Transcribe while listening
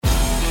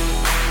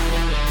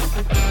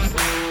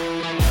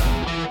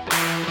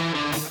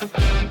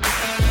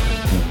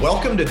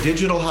Welcome to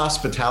Digital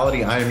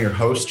Hospitality. I am your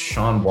host,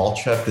 Sean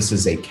Walchuk. This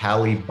is a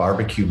Cali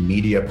Barbecue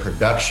Media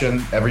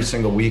production. Every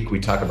single week, we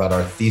talk about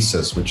our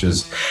thesis, which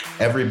is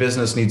every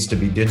business needs to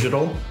be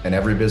digital and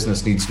every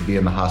business needs to be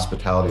in the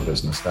hospitality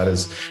business. That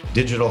is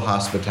digital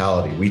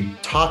hospitality. We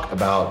talk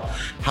about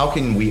how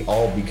can we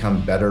all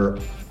become better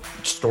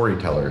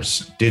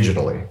storytellers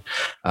digitally.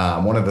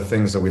 One of the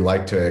things that we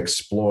like to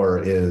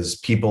explore is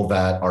people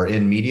that are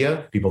in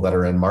media, people that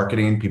are in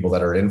marketing, people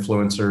that are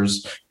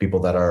influencers,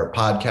 people that are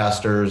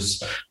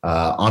podcasters,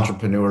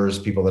 entrepreneurs,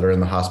 people that are in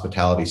the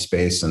hospitality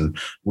space. And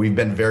we've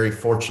been very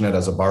fortunate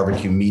as a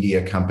barbecue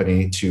media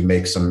company to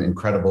make some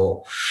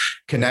incredible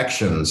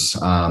connections.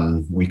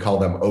 We call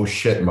them oh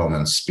shit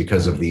moments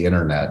because of the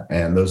internet.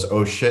 And those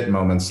oh shit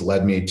moments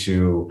led me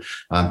to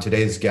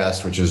today's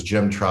guest, which is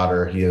Jim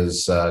Trotter. He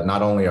is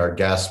not only our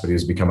guest, but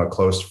he's become a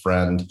close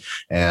friend.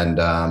 And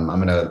I'm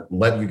going to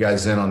let you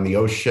guys in on the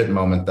oh shit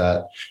moment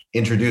that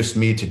introduced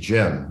me to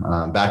Jim.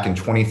 Back in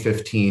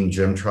 2015,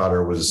 Jim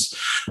Trotter was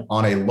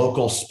on a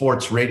local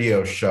sports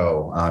radio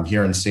show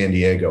here in San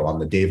Diego on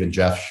the Dave and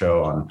Jeff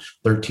show on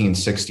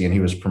 1360. And he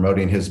was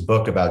promoting his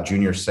book about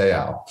Junior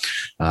Seau,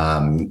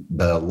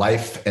 the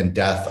life and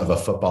death of a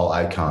football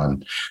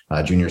icon.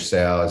 Junior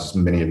Seau, as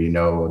many of you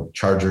know,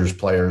 Chargers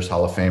players,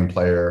 Hall of Fame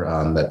player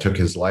that took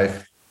his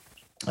life.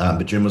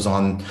 But Jim was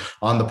on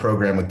the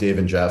program with Dave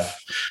and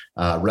Jeff,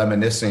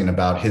 reminiscing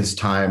about his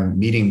time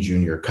meeting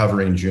Junior,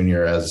 covering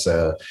Junior as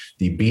the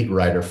beat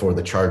writer for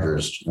the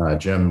Chargers.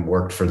 Jim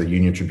worked for the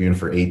Union Tribune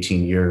for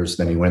 18 years.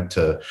 Then he went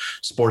to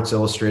Sports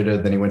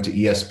Illustrated. Then he went to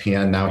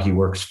ESPN. Now he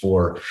works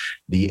for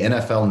the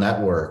NFL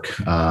Network.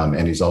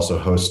 And he's also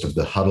host of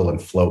the Huddle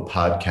and Flow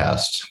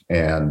podcast.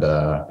 And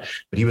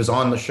but he was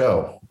on the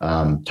show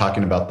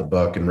talking about the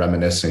book and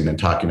reminiscing and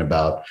talking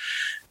about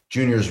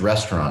Junior's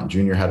restaurant.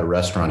 Junior had a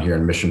restaurant here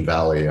in Mission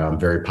Valley,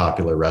 very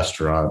popular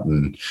restaurant.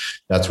 And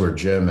that's where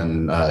Jim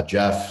and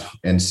Jeff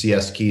and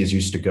CS Keys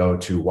used to go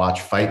to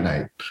watch Fight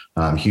Night.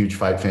 Huge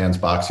fight fans,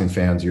 boxing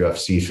fans,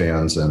 UFC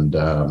fans. And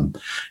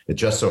it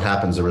just so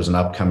happens there was an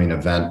upcoming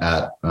event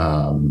at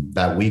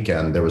that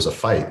weekend. There was a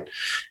fight.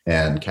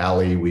 And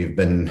Cali, we've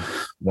been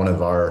one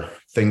of our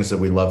things that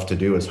we love to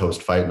do is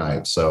host fight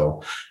night.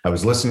 So I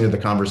was listening to the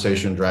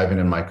conversation, driving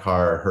in my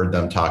car, heard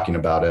them talking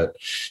about it.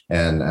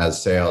 And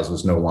as sales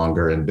was no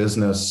longer in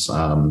business,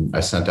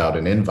 I sent out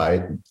an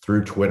invite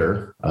through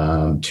Twitter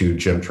to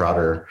Jim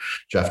Trotter,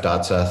 Jeff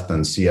Dotseth,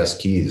 and CS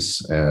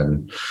Keys.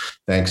 And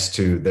thanks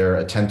to their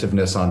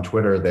attentiveness on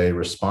Twitter, they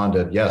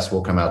responded, yes,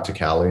 we'll come out to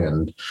Cali.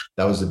 And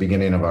that was the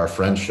beginning of our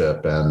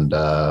friendship. And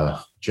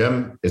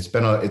Jim, it's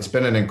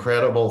been an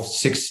incredible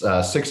six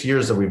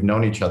years that we've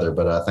known each other,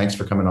 but thanks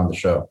for coming on the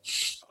show.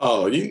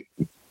 Oh,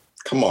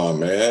 come on,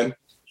 man.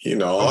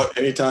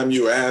 Anytime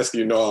you ask,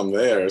 I'm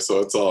there. So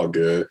it's all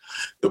good.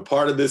 The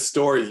part of this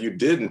story you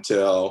didn't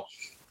tell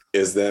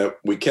is that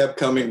we kept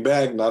coming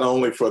back, not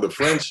only for the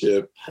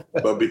friendship,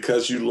 but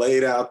because you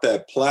laid out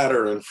that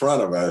platter in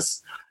front of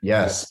us.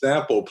 Yes. A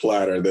sample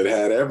platter that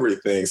had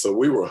everything. So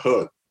we were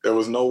hooked. There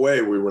was no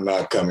way we were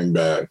not coming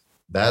back.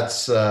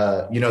 That's,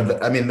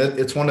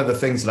 it's one of the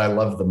things that I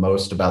love the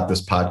most about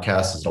this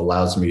podcast is it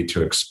allows me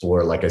to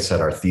explore, like I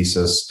said, our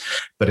thesis,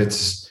 but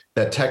it's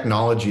that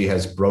technology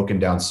has broken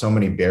down so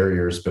many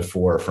barriers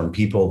before from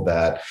people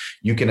that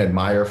you can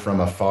admire from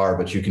afar,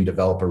 but you can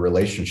develop a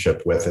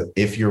relationship with it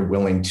if you're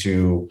willing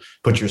to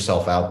put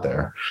yourself out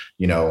there,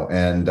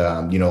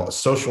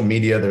 social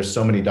media, there's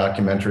so many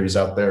documentaries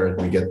out there.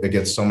 It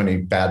gets so many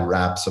bad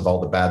raps of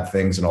all the bad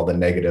things and all the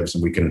negatives,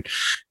 and we can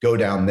go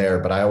down there.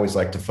 But I always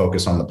like to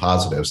focus on the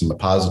positives, and the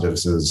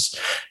positives is,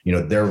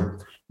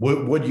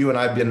 would you and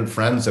I have been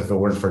friends if it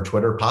weren't for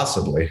Twitter?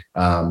 Possibly.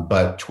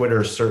 But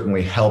Twitter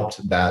certainly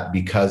helped that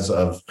because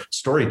of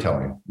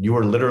storytelling. You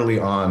were literally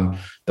on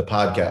the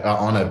podcast,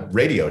 on a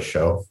radio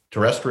show,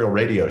 terrestrial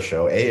radio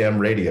show, AM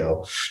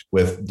radio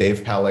with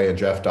Dave Palais and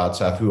Jeff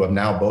Dotseth, who have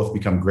now both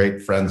become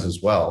great friends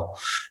as well.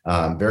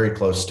 Very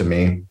close to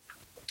me.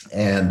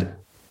 And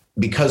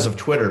because of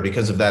Twitter,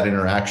 because of that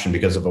interaction,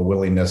 because of a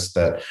willingness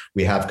that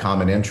we have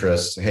common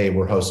interests. Hey,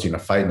 we're hosting a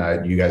fight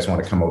night. You guys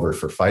want to come over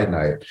for fight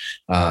night?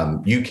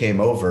 You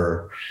came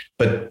over,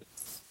 but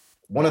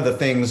one of the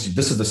things,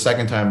 this is the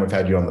second time we've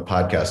had you on the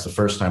podcast. The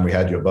first time we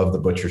had you above the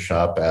butcher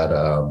shop at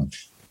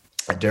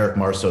Derek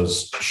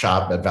Marceau's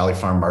shop at Valley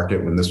Farm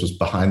Market when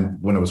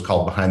it was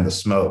called Behind the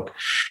Smoke,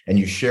 and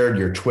you shared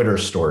your Twitter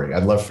story.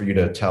 I'd love for you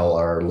to tell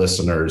our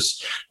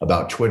listeners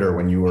about Twitter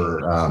when you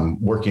were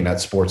working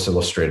at Sports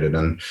Illustrated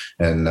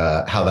and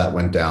how that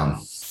went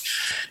down.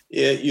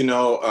 Yeah,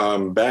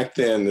 back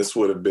then this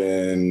would have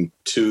been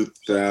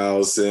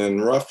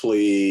 2000,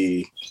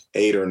 roughly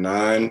 8 or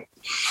 9.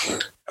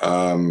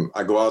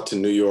 I go out to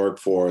New York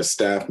for a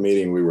staff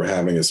meeting we were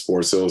having at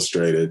Sports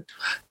Illustrated,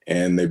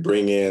 and they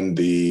bring in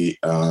the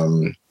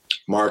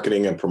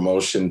marketing and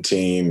promotion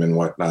team and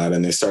whatnot,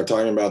 and they start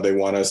talking about they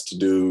want us to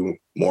do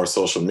more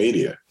social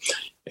media.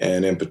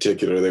 And in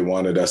particular, they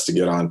wanted us to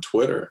get on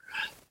Twitter.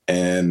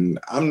 And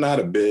I'm not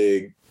a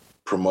big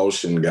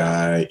promotion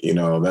guy,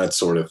 that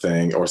sort of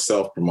thing, or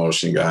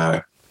self-promotion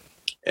guy.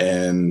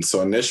 And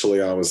so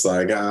initially I was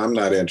like, I'm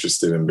not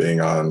interested in being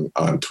on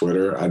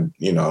Twitter. I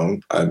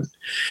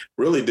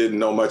really didn't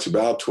know much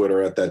about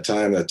Twitter at that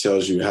time. That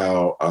tells you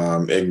how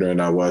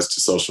ignorant I was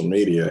to social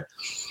media.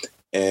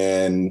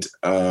 And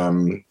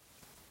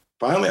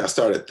finally I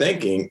started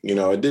thinking,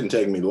 it didn't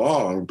take me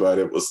long, but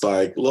it was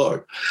like,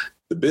 look,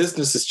 the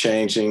business is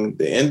changing,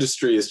 the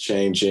industry is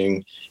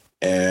changing,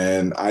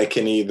 and I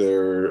can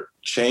either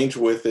change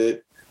with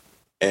it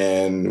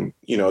and,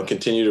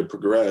 continue to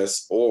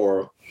progress,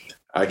 or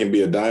I can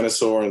be a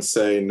dinosaur and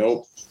say,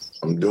 nope,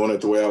 I'm doing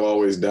it the way I've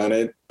always done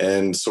it,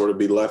 and sort of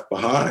be left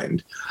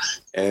behind.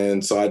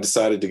 And so I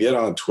decided to get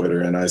on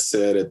Twitter. And I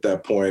said at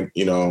that point,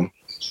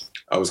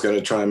 I was going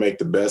to try and make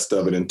the best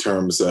of it in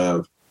terms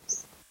of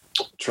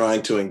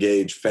trying to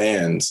engage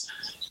fans,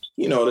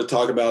 to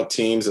talk about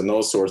teams and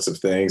those sorts of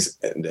things.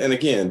 And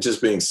again,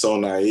 just being so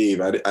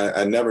naive,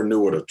 I never knew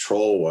what a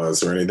troll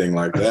was or anything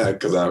like that,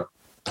 because I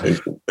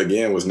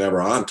was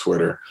never on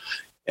Twitter,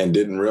 and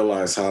didn't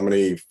realize how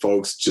many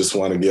folks just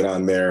want to get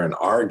on there and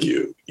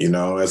argue,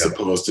 as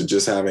opposed to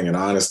just having an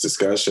honest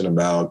discussion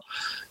about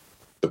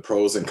the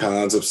pros and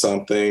cons of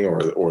something,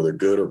 or the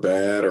good or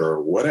bad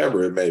or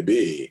whatever it may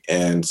be.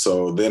 And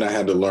so then I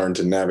had to learn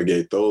to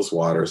navigate those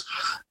waters.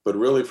 But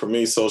really for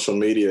me, social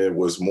media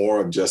was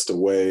more of just a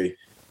way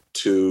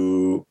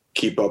to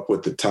keep up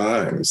with the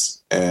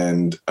times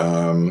and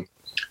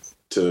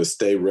to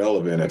stay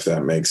relevant, if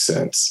that makes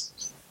sense.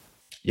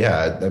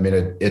 Yeah, I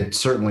mean, it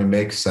certainly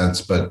makes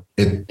sense, but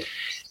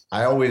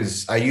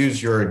I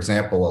use your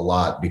example a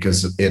lot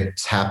because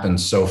it's happened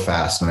so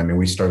fast. And I mean,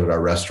 we started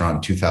our restaurant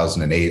in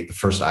 2008. The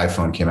first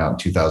iPhone came out in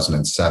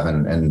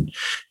 2007. And,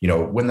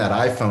 when that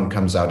iPhone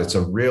comes out, it's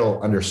a real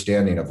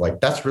understanding of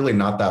like, that's really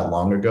not that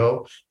long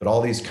ago, but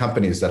all these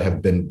companies that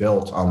have been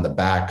built on the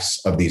backs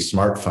of these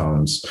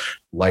smartphones,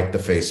 like the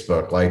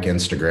Facebook, like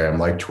Instagram,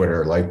 like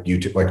Twitter, like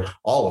YouTube, like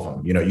all of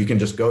them, you can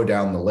just go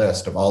down the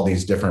list of all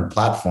these different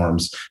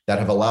platforms that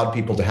have allowed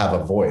people to have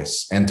a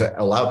voice and to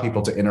allow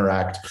people to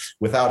interact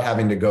without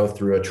having to go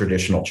through a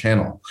traditional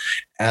channel.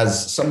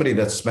 As somebody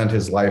that spent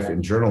his life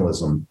in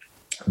journalism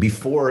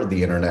before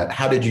the internet,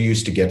 how did you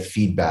used to get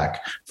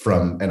feedback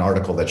from an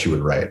article that you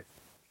would write?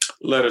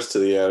 Letters to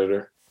the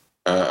editor.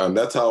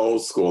 That's how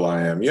old school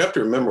I am. You have to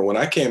remember, when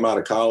I came out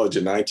of college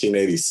in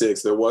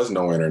 1986, there was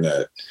no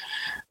internet.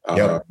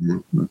 Yep.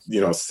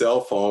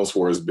 Cell phones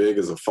were as big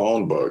as a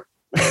phone book.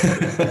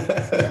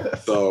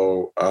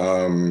 So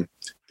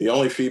the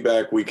only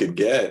feedback we could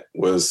get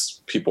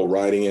was people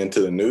writing into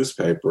the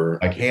newspaper,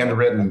 like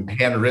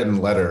handwritten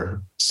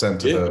letter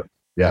sent to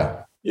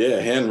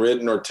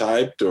handwritten or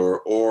typed,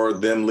 or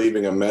them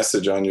leaving a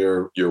message on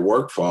your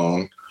work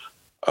phone,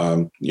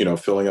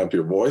 filling up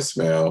your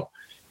voicemail.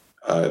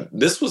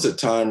 This was a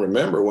time,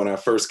 remember, when I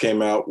first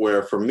came out,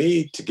 where for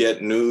me to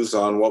get news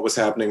on what was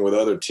happening with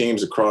other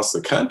teams across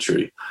the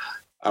country,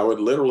 I would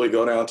literally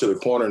go down to the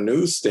corner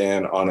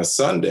newsstand on a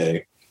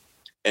Sunday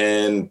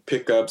and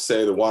pick up,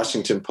 say, the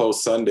Washington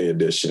Post Sunday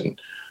edition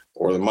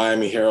or the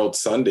Miami Herald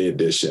Sunday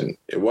edition.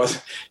 It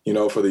was,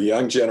 for the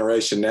young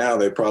generation now,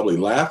 they probably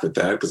laugh at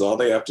that because all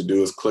they have to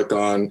do is click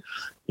on,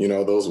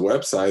 those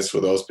websites for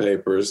those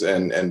papers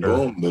and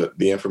boom,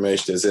 the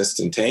information is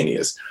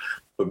instantaneous.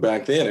 But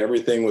back then,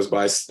 everything was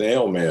by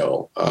snail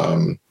mail.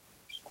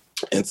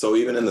 And so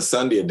even in the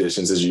Sunday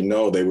editions, as you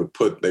know, they would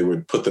put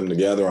them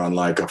together on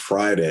like a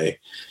Friday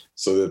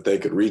so that they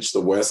could reach the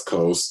West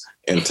Coast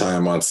in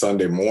time on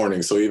Sunday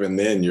morning. So even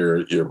then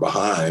you're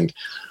behind.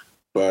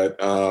 But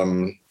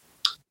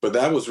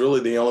that was really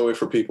the only way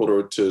for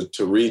people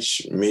to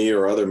reach me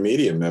or other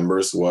media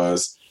members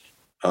was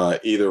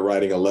either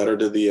writing a letter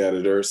to the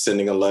editor,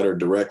 sending a letter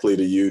directly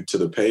to you to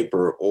the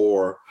paper,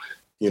 or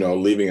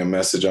leaving a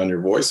message on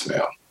your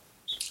voicemail.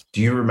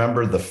 Do you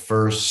remember the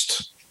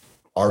first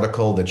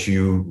article that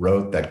you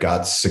wrote that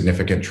got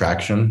significant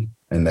traction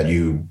and that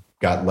you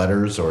got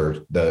letters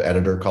or the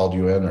editor called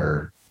you in?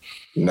 Or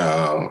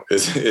no,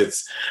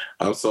 it's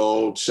I'm so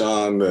old,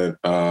 Sean, that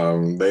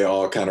they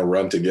all kind of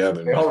run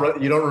together.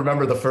 You don't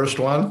remember the first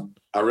one?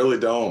 I really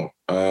don't.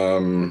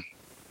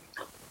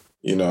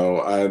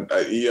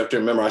 You have to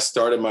remember, I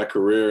started my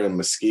career in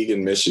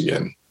Muskegon,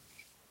 Michigan,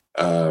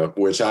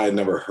 which I had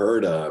never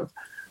heard of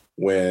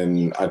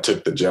when I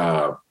took the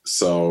job.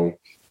 So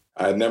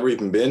I had never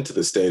even been to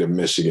the state of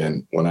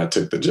Michigan when I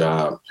took the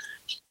job.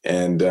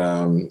 And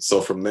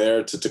so from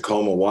there to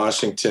Tacoma,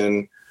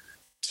 Washington,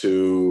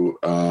 to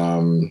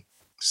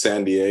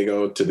San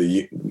Diego, to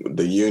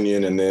the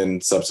Union, and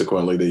then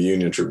subsequently the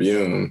Union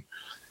Tribune,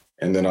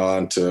 and then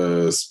on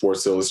to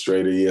Sports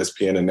Illustrated,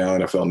 ESPN, and now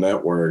NFL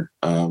Network.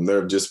 There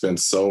have just been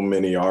so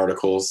many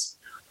articles.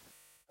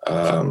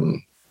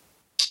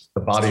 The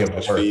body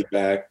of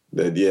feedback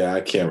that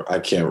I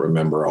can't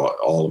remember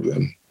all of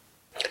them.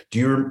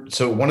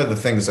 So one of the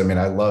things, I mean,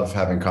 I love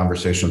having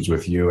conversations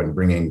with you and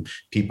bringing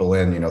people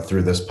in,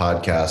 through this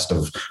podcast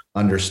of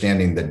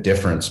understanding the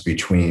difference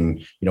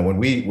between, when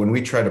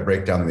we try to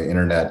break down the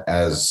internet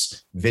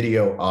as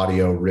video,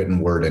 audio,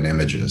 written word, and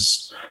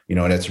images,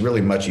 and it's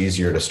really much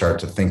easier to start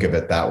to think of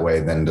it that way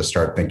than to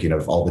start thinking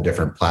of all the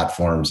different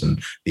platforms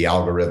and the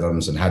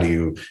algorithms and how do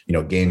you,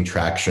 gain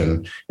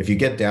traction. If you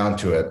get down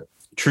to it,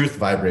 truth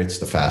vibrates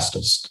the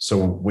fastest.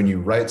 So when you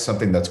write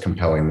something that's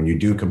compelling, when you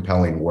do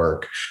compelling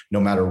work, no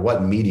matter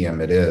what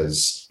medium it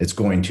is, it's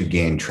going to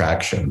gain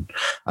traction.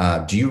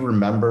 Do you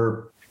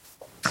remember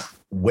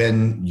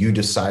when you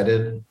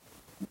decided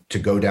to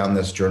go down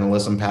this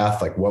journalism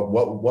path? Like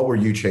what were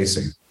you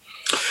chasing?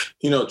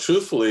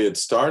 Truthfully, it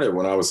started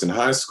when I was in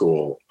high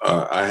school.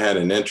 I had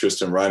an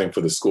interest in writing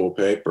for the school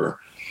paper,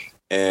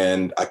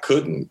 and I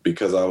couldn't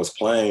because I was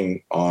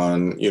playing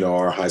on,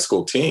 our high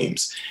school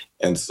teams.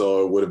 And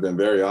so it would have been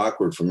very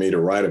awkward for me to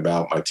write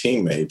about my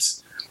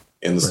teammates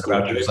in the school.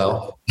 About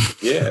yourself.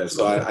 Yeah.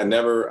 So I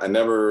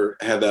never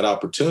had that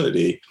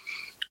opportunity.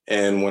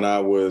 And when I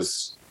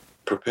was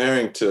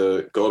preparing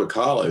to go to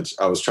college,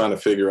 I was trying to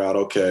figure out,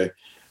 okay,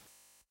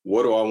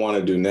 what do I want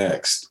to do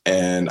next?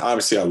 And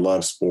obviously I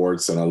love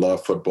sports and I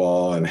love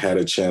football and had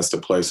a chance to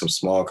play some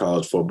small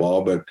college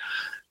football, but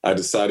I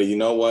decided, you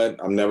know what,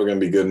 I'm never going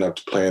to be good enough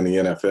to play in the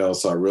NFL.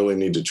 So I really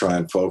need to try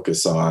and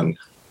focus on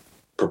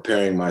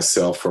preparing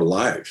myself for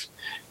life.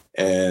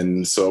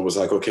 And so it was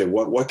like, okay,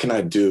 what can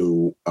I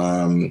do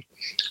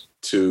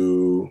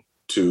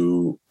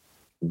to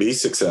be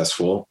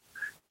successful,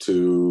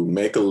 to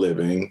make a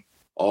living,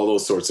 all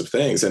those sorts of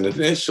things. And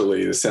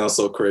initially, it sounds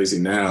so crazy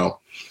now,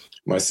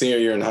 my senior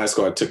year in high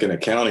school, I took an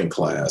accounting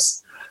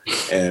class,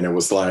 and it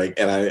was like,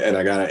 and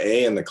I got an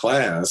A in the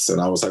class,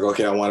 and I was like,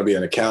 okay, I want to be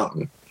an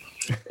accountant.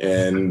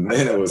 And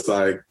then it was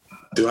like,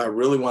 do I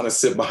really want to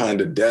sit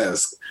behind a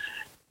desk,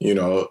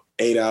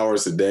 8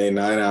 hours a day,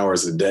 9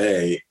 hours a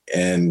day,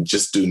 and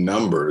just do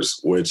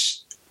numbers, which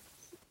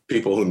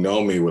people who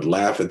know me would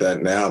laugh at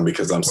that now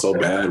because I'm so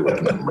bad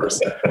with numbers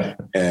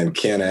and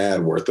can't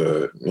add worth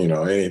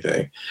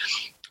anything.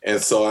 And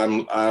so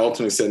I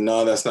ultimately said,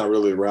 no, that's not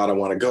really the route I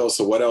want to go.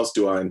 So what else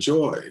do I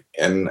enjoy?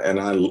 And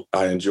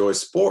I enjoy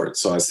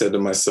sports. So I said to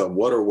myself,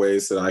 what are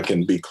ways that I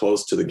can be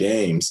close to the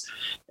games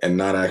and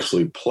not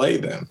actually play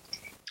them?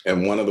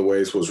 And one of the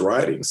ways was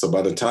writing. So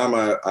by the time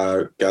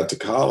I got to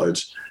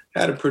college,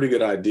 I had a pretty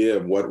good idea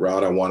of what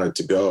route I wanted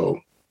to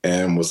go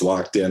and was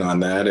locked in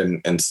on that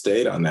and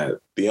stayed on that.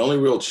 The only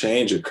real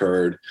change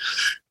occurred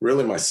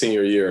really my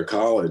senior year of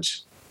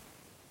college.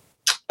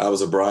 I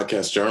was a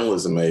broadcast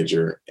journalism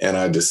major, and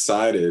I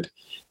decided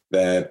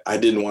that I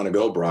didn't want to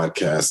go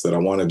broadcast, that I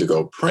wanted to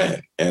go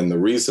print. And the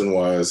reason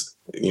was,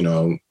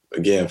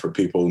 again, for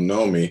people who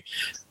know me,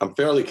 I'm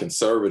fairly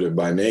conservative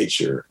by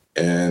nature.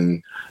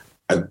 And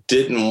I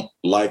didn't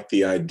like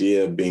the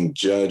idea of being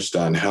judged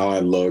on how I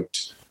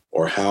looked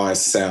or how I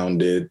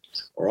sounded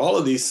or all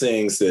of these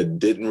things that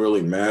didn't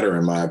really matter,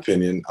 in my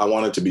opinion. I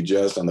wanted to be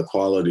judged on the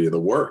quality of the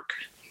work.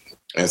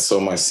 And so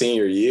my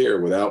senior year,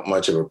 without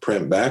much of a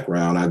print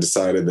background, I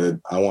decided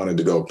that I wanted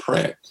to go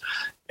print.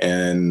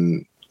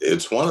 And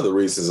it's one of the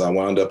reasons I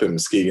wound up in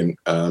Muskegon,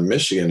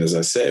 Michigan. As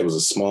I say, it was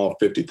a small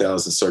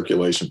 50,000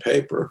 circulation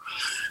paper.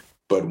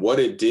 But what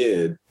it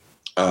did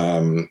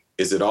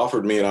is it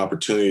offered me an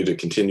opportunity to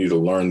continue to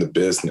learn the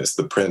business,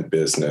 the print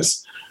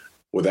business,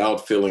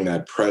 without feeling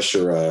that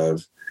pressure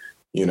of,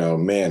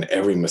 man,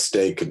 every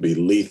mistake could be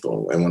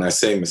lethal. And when I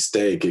say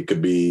mistake, it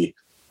could be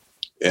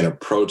an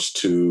approach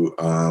to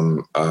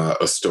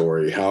a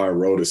story, how I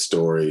wrote a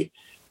story,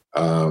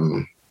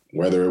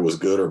 whether it was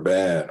good or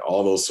bad,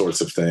 all those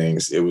sorts of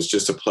things. It was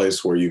just a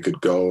place where you could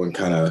go and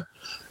kind of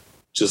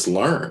just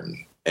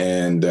learn.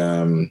 And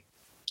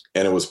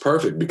it was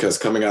perfect because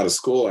coming out of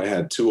school, I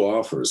had two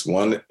offers,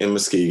 one in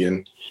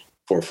Muskegon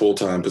for a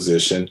full-time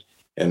position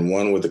and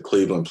one with a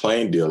Cleveland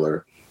Plain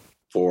dealer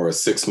for a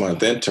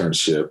 6-month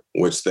internship,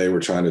 which they were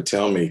trying to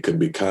tell me could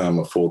become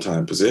a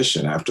full-time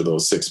position after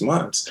those 6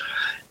 months.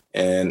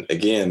 And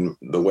again,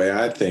 the way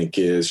I think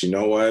is, you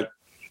know what?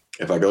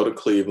 If I go to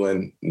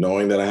Cleveland,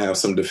 knowing that I have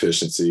some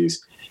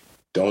deficiencies,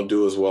 don't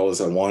do as well as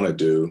I want to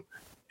do,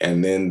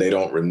 and then they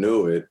don't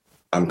renew it,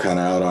 I'm kind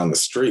of out on the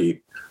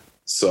street.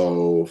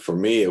 So for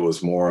me, it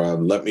was more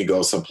of let me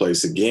go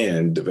someplace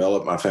again,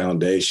 develop my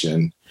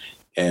foundation,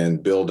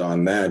 and build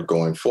on that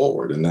going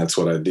forward. And that's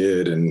what I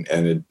did.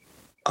 And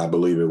I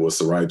believe it was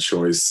the right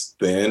choice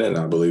then, and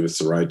I believe it's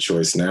the right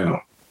choice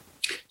now.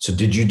 So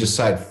did you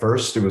decide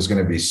first it was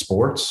going to be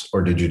sports,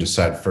 or did you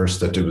decide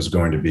first that it was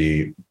going to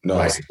be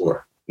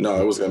sport?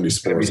 No, it was going to be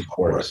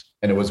sports.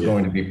 And it was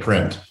going to be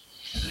print.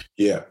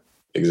 Yeah,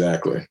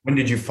 exactly. When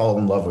did you fall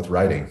in love with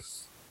writing?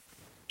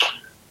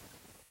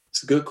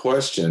 It's a good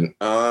question.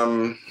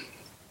 I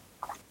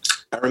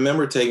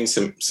remember taking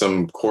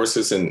some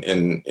courses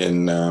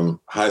in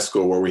high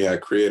school where we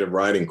had creative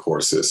writing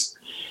courses.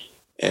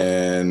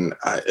 And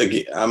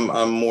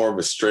I'm more of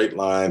a straight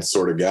line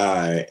sort of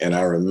guy. And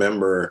I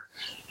remember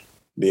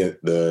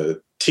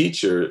the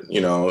teacher,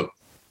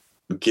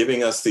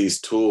 giving us these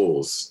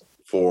tools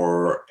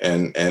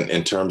and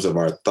in terms of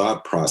our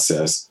thought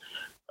process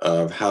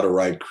of how to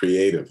write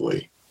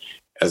creatively,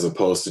 as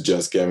opposed to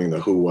just giving the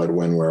who, what,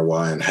 when, where,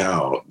 why, and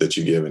how that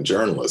you give in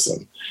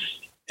journalism.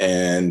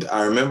 And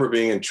I remember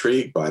being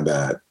intrigued by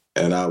that.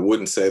 And I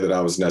wouldn't say that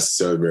I was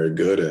necessarily very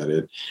good at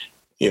it.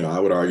 I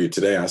would argue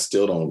today, I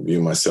still don't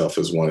view myself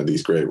as one of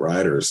these great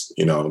writers.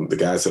 The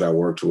guys that I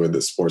worked with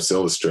at Sports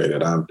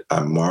Illustrated,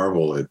 I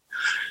marvel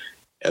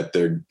at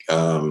their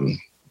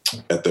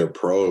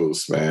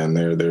prose, man.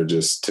 They're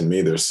just, to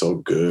me, they're so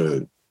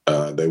good.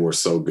 They were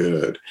so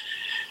good.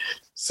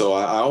 So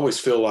I always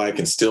feel like,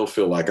 and still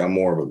feel like, I'm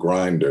more of a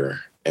grinder.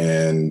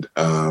 And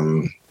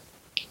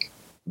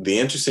the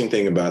interesting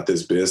thing about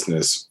this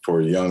business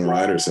for young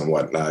writers and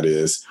whatnot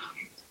is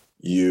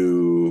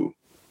you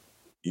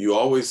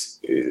always,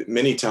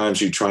 many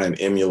times you try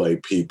and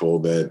emulate people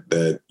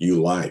that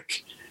you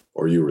like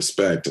or you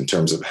respect in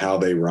terms of how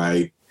they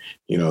write,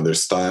 their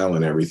style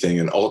and everything.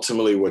 And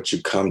ultimately what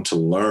you come to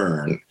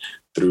learn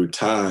through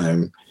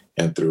time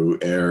and through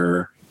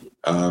error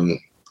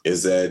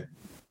is that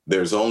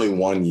there's only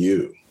one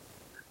you,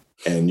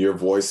 and your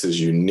voice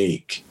is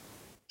unique.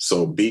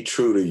 So be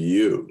true to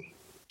you,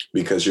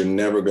 because you're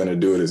never going to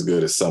do it as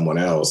good as someone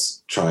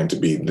else trying to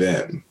be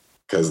them,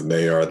 because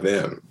they are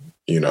them,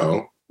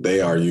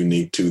 they are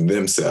unique to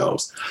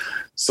themselves.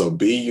 So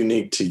be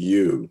unique to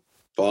you,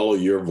 follow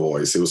your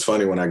voice. It was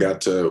funny when I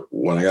got to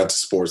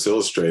Sports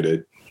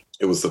Illustrated,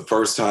 it was the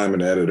first time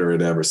an editor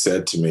had ever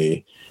said to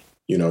me,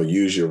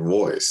 use your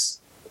voice.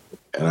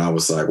 And I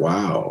was like,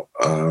 wow,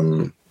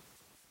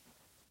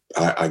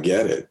 I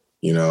get it,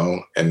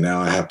 and now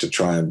I have to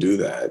try and do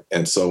that.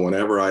 And so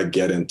whenever I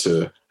get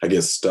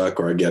stuck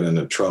or I get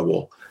into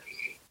trouble,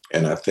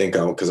 and I think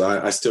because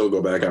I still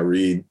go back, I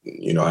read,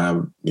 I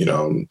have,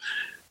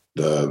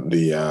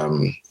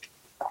 the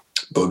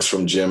books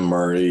from Jim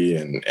Murray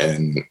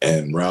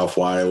and Ralph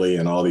Wiley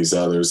and all these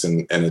others.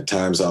 And at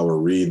times I will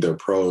read their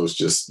prose,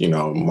 just,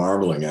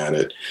 marveling at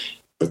it.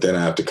 But then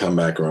I have to come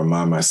back and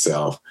remind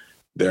myself,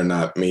 they're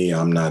not me,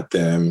 I'm not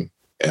them.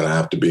 And I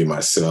have to be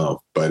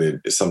myself. But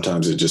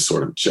sometimes it just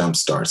sort of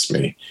jumpstarts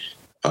me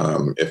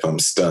if I'm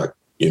stuck,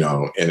 in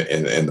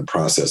the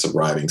process of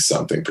writing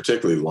something,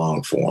 particularly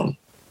long form.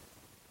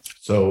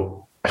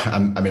 So,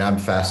 I'm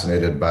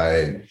fascinated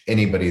by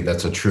anybody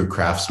that's a true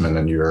craftsman,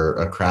 and you're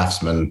a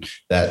craftsman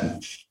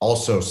that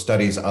also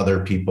studies other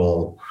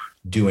people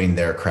doing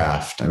their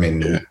craft.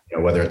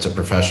 Whether it's a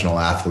professional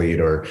athlete,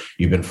 or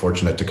you've been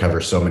fortunate to cover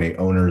so many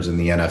owners in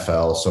the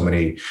NFL, so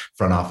many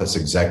front office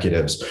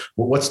executives.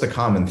 What's the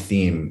common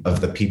theme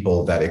of the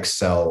people that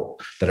excel,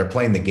 that are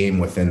playing the game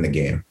within the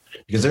game?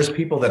 Because there's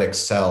people that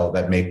excel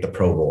that make the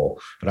Pro Bowl,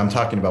 but I'm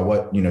talking about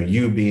what,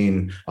 you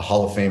being a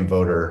Hall of Fame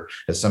voter,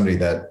 as somebody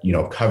that,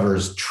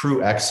 covers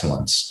true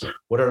excellence.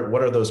 What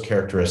are those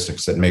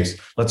characteristics that makes,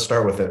 let's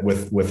start with it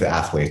with the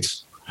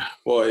athletes.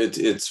 Well,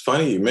 it's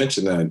funny you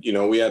mentioned that.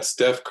 We had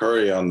Steph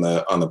Curry on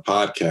the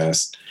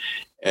podcast,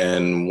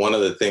 and one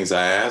of the things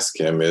I asked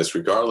him is,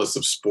 regardless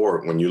of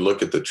sport, when you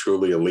look at the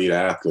truly elite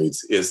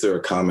athletes, is there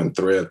a common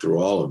thread through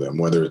all of them,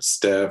 whether it's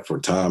Steph or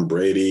Tom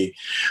Brady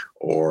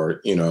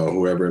or,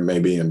 whoever it may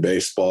be in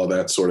baseball,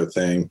 that sort of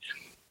thing.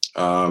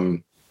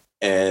 And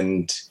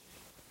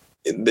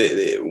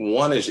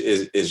one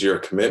is your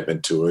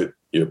commitment to it,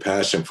 your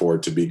passion for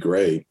it to be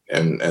great,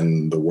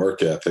 and the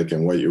work ethic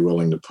and what you're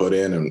willing to put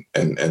in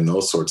and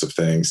those sorts of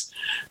things.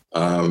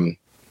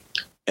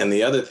 And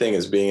the other thing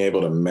is being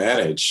able to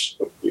manage,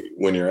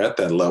 when you're at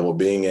that level,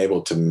 being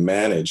able to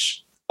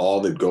manage all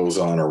that goes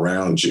on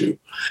around you.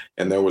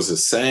 And there was a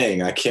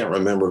saying, I can't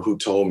remember who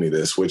told me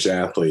this, which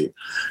athlete,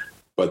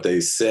 but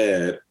they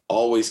said,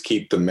 always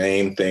keep the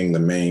main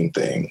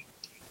thing,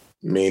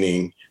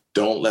 meaning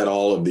don't let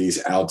all of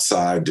these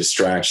outside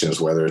distractions,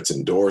 whether it's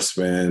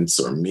endorsements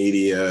or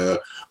media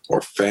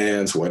or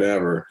fans,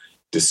 whatever,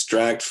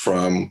 distract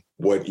from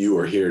what you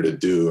are here to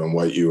do and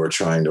what you are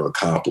trying to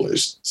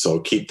accomplish.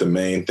 So keep the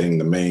main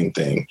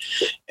thing.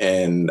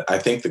 And I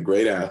think the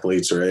great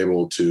athletes are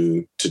able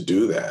to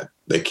do that.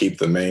 They keep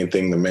the main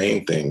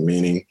thing,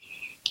 meaning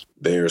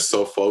they are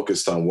so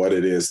focused on what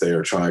it is they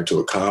are trying to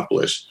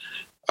accomplish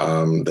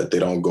that they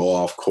don't go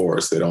off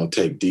course. They don't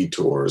take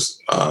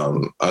detours,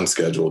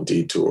 unscheduled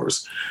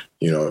detours,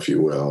 if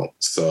you will.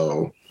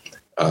 So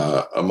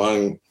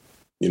among,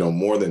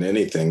 more than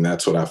anything,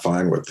 that's what I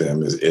find with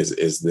them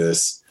is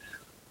this.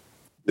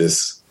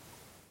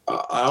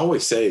 I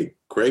always say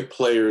great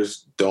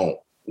players don't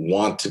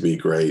want to be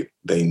great.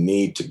 They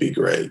need to be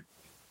great.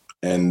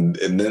 And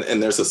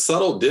there's a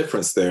subtle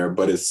difference there,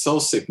 but it's so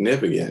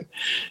significant.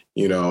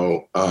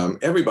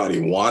 Everybody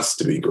wants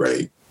to be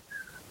great,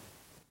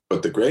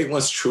 but the great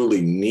ones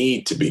truly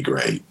need to be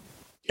great.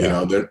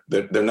 Yeah.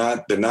 They're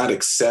not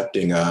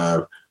accepting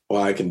of,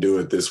 well, I can do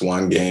it this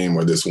one game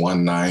or this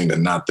one night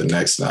and not the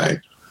next night.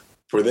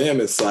 For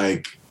them, it's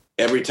like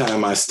every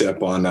time I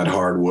step on that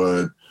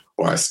hardwood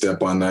or I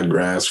step on that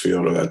grass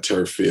field or that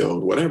turf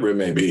field, whatever it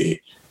may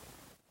be,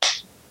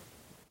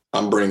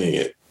 I'm bringing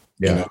it.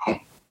 Yeah.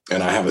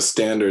 And I have a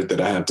standard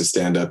that I have to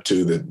stand up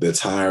to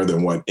that's higher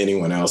than what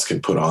anyone else can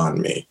put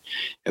on me.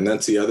 And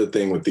that's the other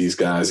thing with these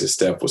guys, as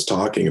Steph was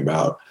talking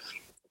about,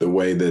 the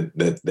way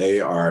that they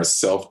are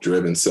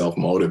self-driven,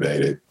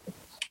 self-motivated,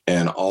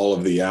 and all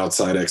of the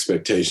outside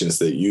expectations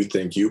that you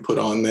think you put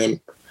on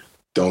them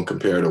don't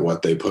compare to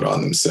what they put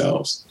on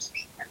themselves.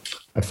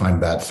 I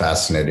find that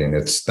fascinating.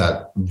 It's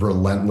that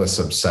relentless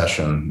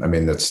obsession. I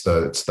mean, it's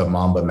the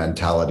Mamba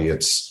mentality.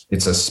 It's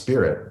a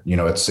spirit,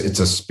 it's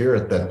a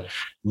spirit that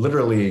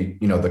literally,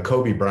 the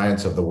Kobe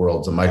Bryants of the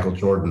world, the Michael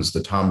Jordans,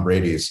 the Tom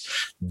Bradys,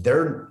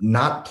 they're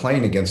not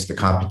playing against the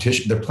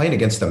competition. They're playing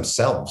against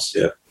themselves.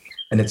 Yeah.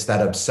 And it's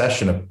that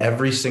obsession of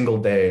every single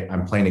day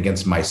I'm playing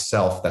against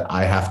myself, that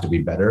I have to be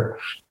better,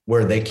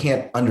 where they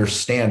can't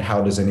understand how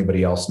does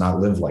anybody else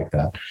not live like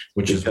that,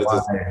 which is why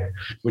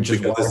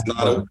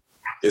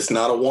it's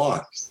not a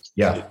want.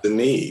 Yeah. It's a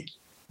need.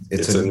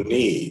 It's a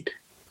need,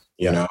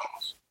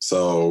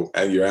 So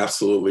you're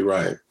absolutely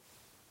right.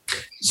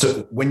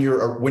 So when you're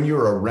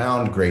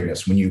around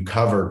greatness, when you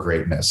cover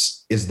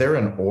greatness, is there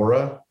an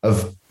aura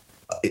of,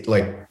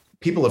 like,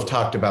 people have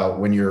talked about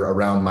when you're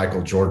around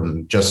Michael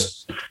Jordan,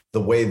 just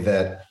the way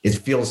that it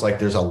feels like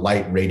there's a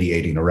light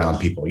radiating around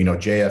people,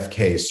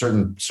 JFK,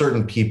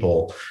 certain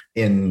people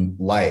in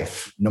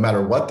life, no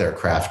matter what their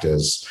craft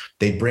is,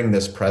 they bring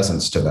this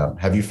presence to them.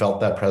 Have you felt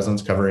that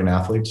presence covering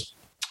athletes?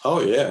 Oh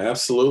yeah,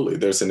 absolutely.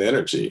 There's an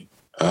energy.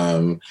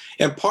 And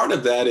part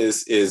of that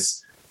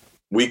is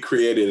we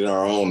create it in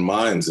our own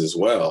minds as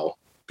well,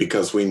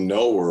 because we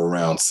know we're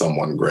around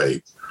someone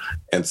great.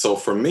 And so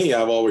for me,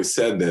 I've always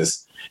said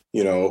this,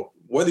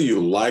 whether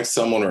you like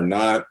someone or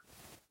not,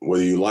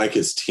 whether you like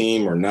his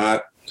team or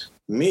not,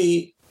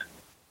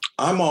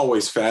 I'm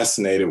always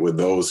fascinated with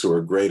those who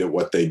are great at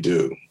what they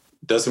do.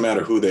 Doesn't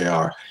matter who they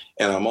are.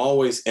 And I'm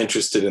always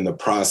interested in the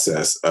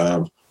process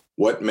of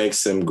what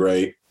makes them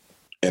great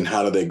and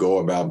how do they go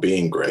about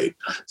being great.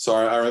 So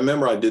I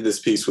remember I did this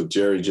piece with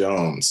Jerry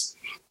Jones.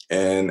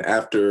 And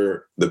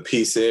after the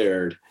piece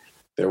aired,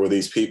 there were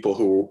these people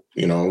who,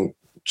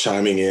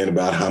 chiming in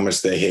about how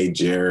much they hate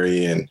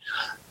Jerry and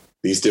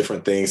these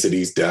different things that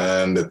he's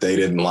done that they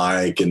didn't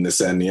like and this,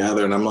 that, and the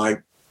other. And I'm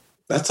like,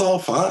 that's all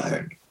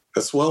fine.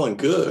 That's well and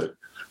good.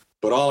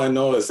 But all I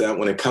know is that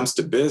when it comes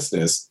to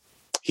business,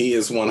 he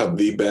is one of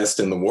the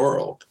best in the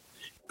world.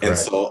 And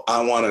so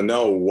I want to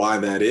know why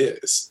that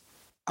is.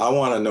 I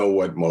want to know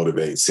what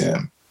motivates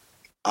him.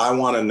 I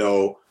want to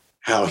know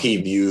how he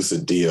views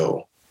a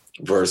deal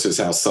versus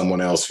how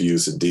someone else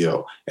views a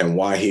deal, and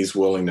why he's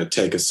willing to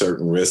take a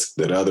certain risk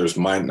that others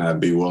might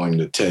not be willing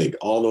to take,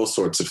 all those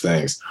sorts of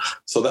things.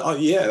 So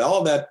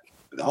all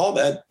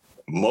that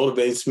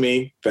motivates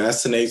me,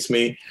 fascinates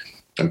me.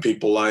 And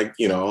people like,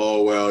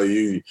 oh, well,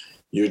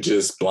 you're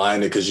just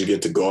blinded because you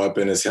get to go up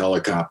in his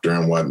helicopter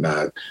and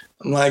whatnot.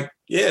 I'm like,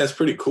 yeah, it's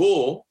pretty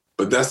cool,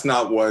 but that's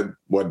not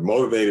what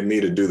motivated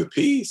me to do the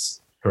piece.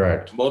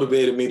 Correct. What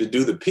motivated me to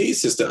do the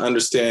piece is to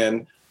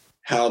understand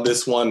how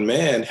this one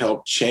man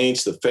helped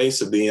change the face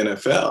of the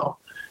NFL.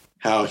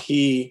 How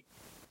he,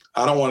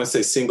 I don't want to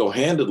say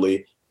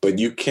single-handedly, but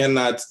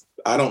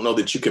I don't know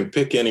that you can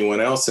pick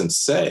anyone else and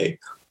say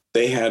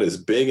they had as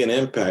big an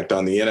impact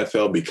on the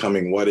NFL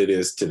becoming what it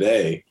is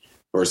today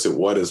versus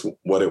what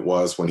it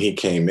was when he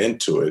came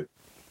into it.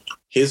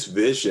 His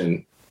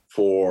vision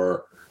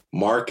for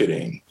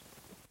marketing,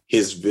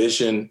 his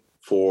vision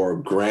for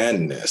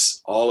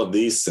grandness, all of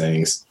these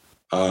things,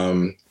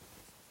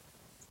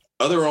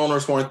 other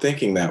owners weren't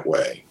thinking that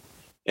way.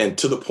 And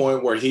to the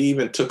point where he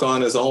even took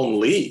on his own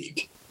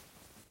league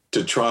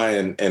to try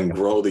and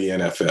grow the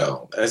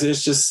NFL. As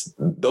it's just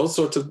those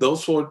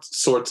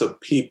sorts of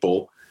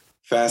people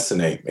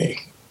fascinate me.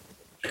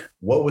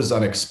 What was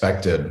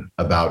unexpected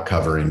about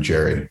covering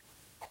Jerry?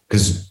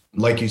 Because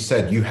like you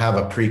said, you have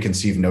a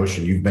preconceived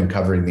notion. You've been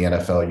covering the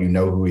NFL. You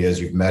know who he is.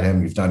 You've met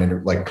him. You've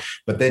done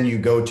but then you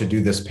go to do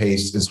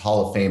this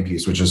Hall of Fame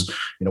piece, which is,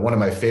 one of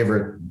my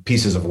favorite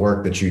pieces of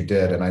work that you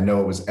did. And I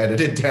know it was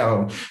edited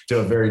down to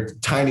a very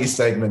tiny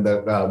segment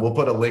that we'll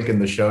put a link in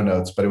the show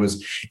notes. But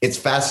it's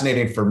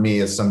fascinating for me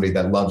as somebody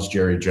that loves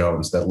Jerry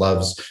Jones, that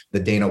loves the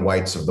Dana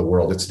Whites of the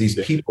world. It's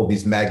these people,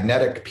 these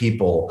magnetic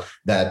people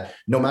that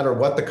no matter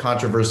what the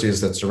controversy is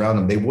that surround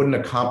them, they wouldn't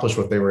accomplish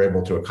what they were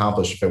able to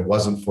accomplish if it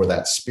wasn't for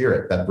that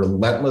spirit, that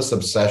relentless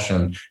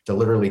obsession to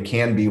literally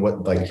can be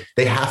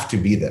they have to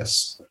be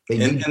this.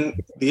 And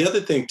the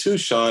other thing too,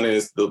 Sean,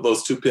 is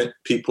those two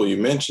people you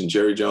mentioned,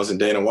 Jerry Jones and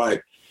Dana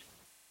White,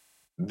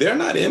 they're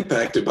not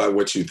impacted by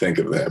what you think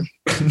of them.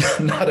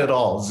 Not at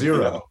all.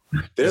 Zero.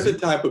 They're the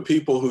type of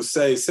people who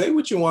say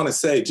what you want to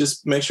say.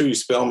 Just make sure you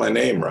spell my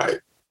name right.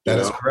 That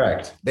is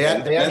correct. They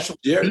actually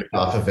feed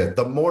off of it.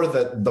 The more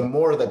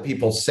that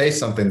people say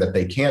something that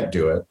they can't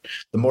do it,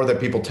 the more that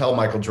people tell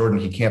Michael Jordan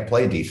he can't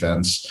play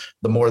defense,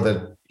 the more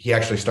that he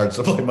actually starts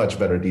to play much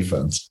better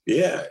defense.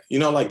 Yeah.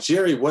 Like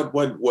Jerry, what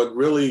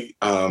really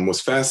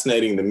was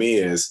fascinating to me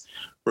is,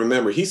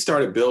 remember, he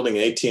started building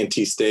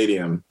AT&T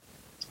Stadium,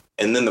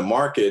 and then the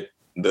market,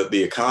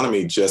 the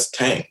economy just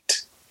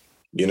tanked,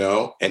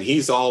 and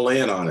he's all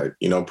in on it.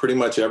 Pretty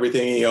much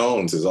everything he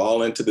owns is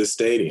all into this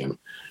stadium.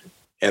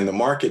 and the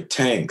market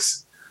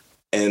tanks.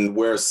 And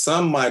where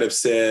some might have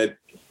said,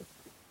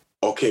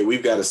 okay,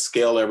 we've got to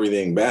scale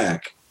everything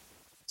back,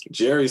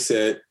 Jerry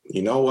said,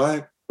 you know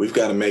what? We've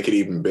got to make it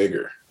even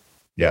bigger.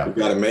 Yeah.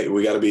 We got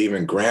to be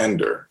even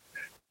grander,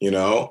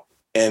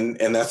 and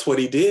that's what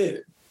he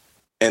did.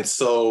 And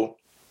so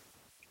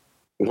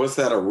was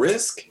that a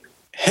risk?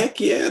 Heck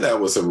yeah, that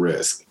was a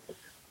risk.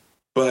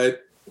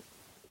 But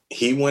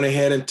he went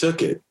ahead and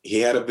took it. He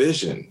had a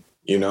vision,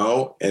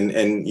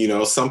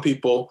 and some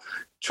people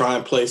try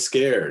and play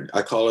scared.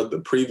 I call it the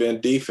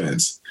prevent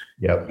defense.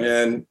 Yep.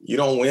 And you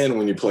don't win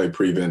when you play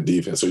prevent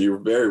defense, or you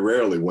very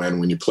rarely win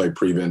when you play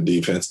prevent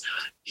defense.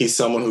 He's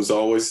someone who's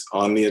always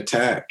on the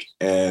attack.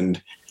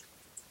 And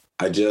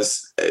I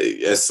just,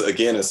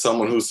 as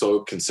someone who's so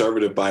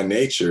conservative by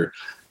nature,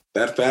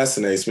 that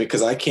fascinates me,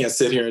 because I can't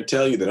sit here and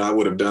tell you that I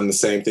would have done the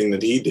same thing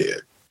that he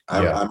did.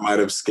 I might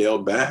have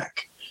scaled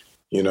back,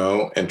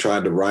 and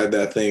tried to ride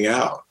that thing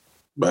out,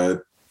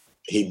 but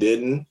he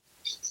didn't.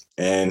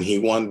 And he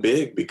won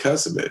big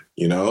because of it,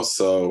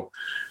 So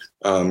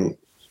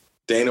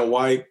Dana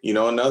White,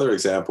 another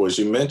example, as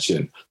you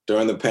mentioned,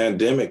 during the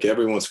pandemic,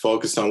 everyone's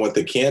focused on what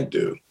they can't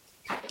do.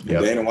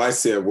 Yep. Dana White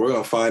said, we're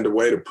going to find a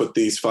way to put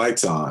these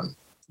fights on,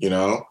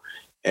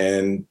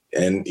 and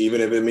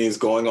even if it means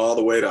going all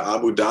the way to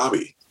Abu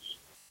Dhabi.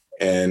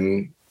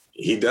 And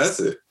he does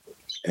it,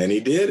 and he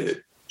did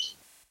it,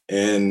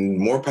 and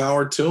more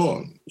power to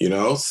him,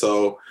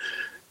 So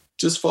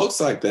just folks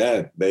like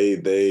that,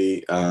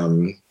 they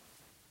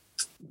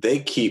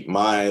keep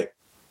my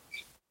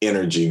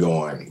energy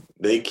going.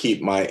 They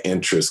keep my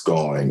interest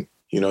going.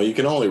 You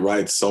can only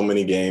write so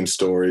many game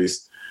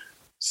stories,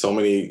 so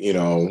many,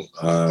 of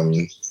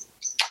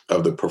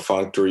the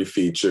perfunctory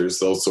features,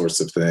 those sorts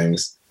of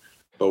things.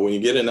 But when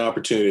you get an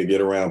opportunity to get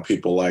around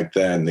people like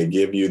that and they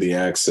give you the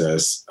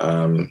access,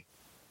 man,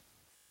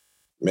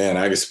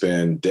 I could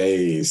spend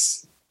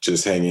days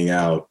just hanging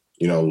out,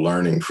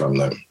 learning from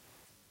them.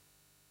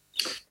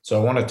 So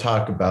I want to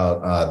talk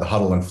about the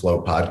Huddle and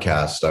Flow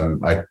podcast.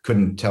 I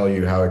couldn't tell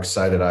you how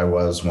excited I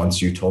was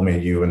once you told me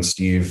you and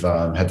Steve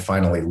had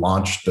finally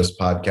launched this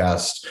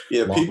podcast.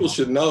 Yeah, people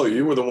should know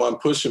you were the one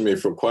pushing me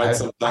for quite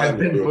some time.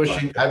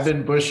 I've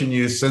been pushing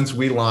you since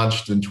we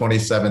launched in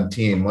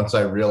 2017. Once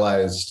I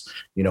realized,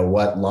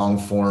 what long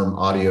form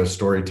audio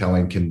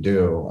storytelling can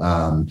do.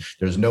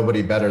 There's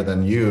nobody better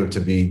than you to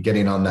be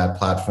getting on that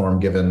platform,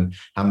 given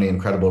how many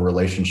incredible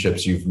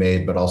relationships you've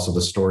made, but also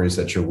the stories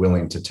that you're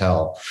willing to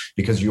tell,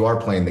 because you are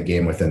playing the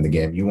game within the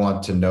game. You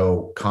want to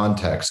know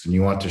context, and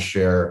you want to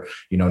share,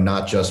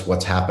 not just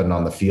what's happened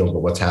on the field,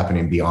 but what's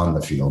happening beyond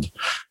the field.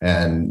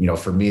 And,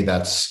 for me,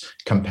 that's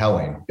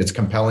compelling. It's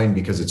compelling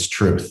because it's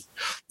truth,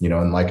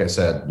 and like I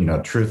said,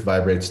 truth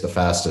vibrates the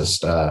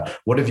fastest.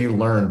 What have you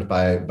learned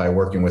by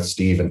working with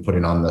Steve and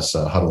putting on this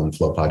Huddle and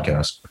Flow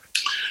podcast?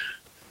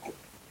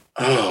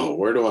 Oh,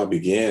 where do I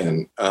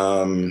begin?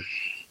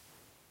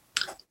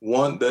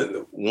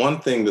 One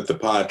thing that the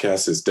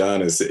podcast has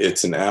done is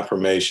it's an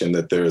affirmation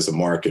that there is a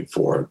market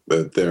for it,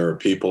 that there are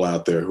people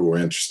out there who are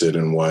interested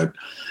in what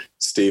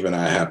Steve and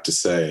I have to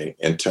say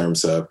in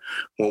terms of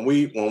when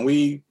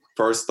we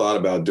first thought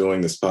about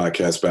doing this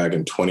podcast back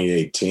in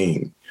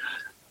 2018,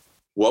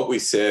 what we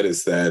said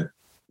is that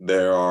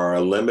there are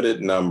a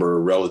limited number,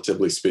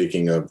 relatively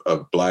speaking,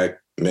 of Black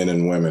men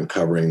and women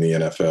covering the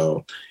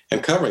NFL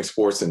and covering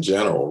sports in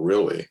general,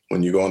 really.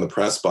 When you go in the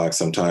press box,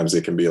 sometimes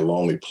it can be a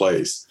lonely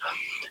place.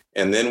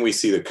 And then we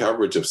see the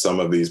coverage of some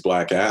of these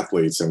Black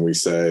athletes, and we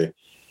say,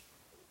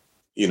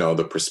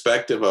 the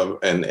perspective of,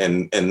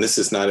 and this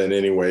is not in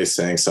any way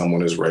saying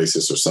someone is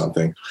racist or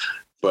something,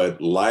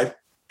 but life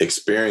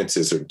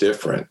experiences are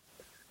different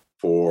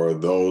for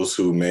those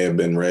who may have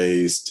been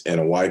raised in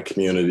a white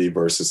community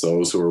versus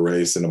those who were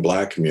raised in a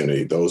Black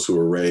community, those who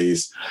were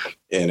raised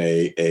in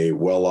a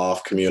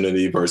well-off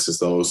community versus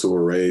those who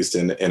were raised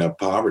in a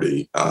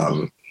poverty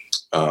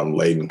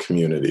laden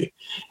community.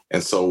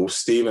 And so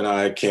Steve and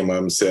I came up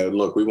and said,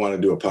 look, we want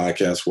to do a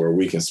podcast where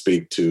we can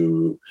speak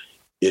to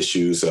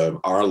issues of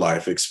our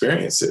life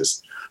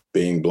experiences,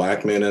 being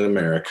Black men in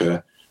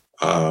America,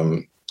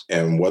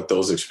 and what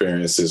those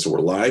experiences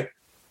were like,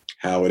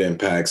 how it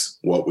impacts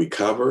what we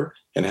cover,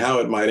 and how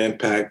it might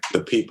impact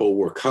the people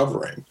we're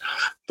covering,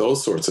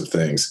 those sorts of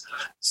things.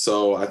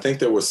 So I think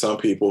there were some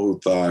people who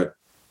thought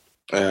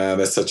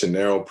that's such a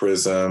narrow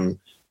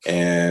prism,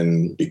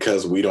 and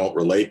because we don't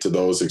relate to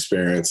those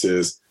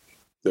experiences,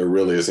 there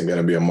really isn't going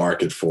to be a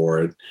market for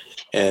it.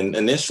 And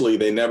initially,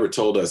 they never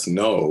told us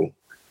no,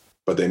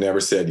 but they never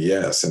said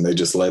yes. And they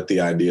just let the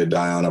idea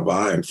die on a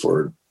vine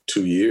for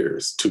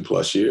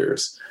 2+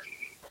 years.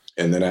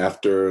 And then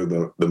after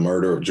the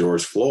murder of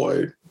George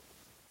Floyd,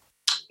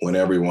 when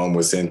everyone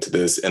was into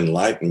this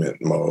enlightenment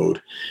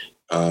mode,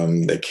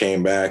 they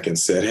came back and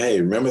said,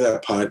 hey, remember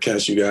that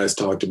podcast you guys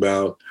talked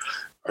about?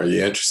 Are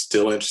you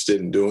still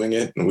interested in doing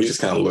it? And we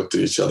just kind of looked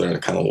at each other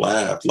and kind of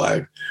laughed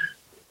like,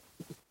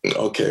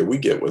 okay, we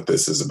get what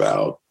this is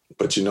about,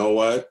 but you know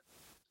what?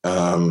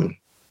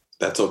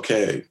 That's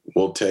okay.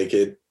 We'll take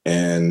it.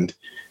 And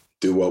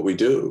do what we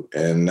do.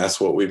 And that's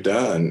what we've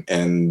done.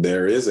 And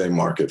there is a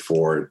market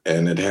for it.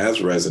 And it has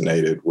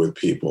resonated with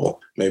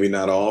people. Maybe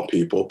not all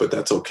people, but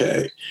that's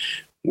okay.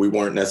 We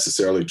weren't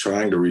necessarily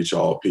trying to reach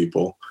all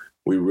people.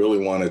 We really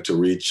wanted to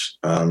reach,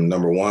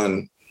 number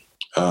one,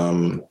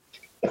 from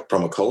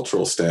a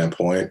cultural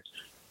standpoint,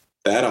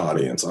 that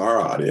audience, our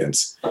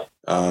audience,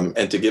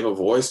 and to give a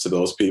voice to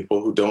those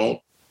people who don't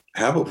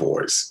have a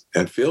voice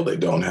and feel they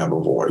don't have a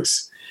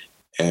voice.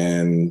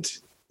 And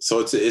so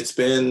it's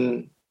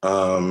been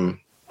fun,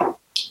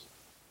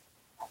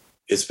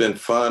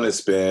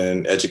 it's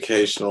been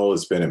educational,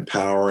 it's been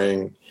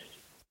empowering,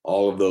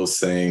 all of those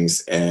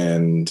things.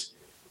 And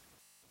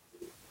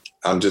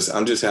I'm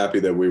just happy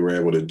that we were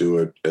able to do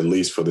it, at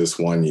least for this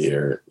 1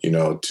 year,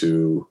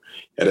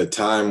 at a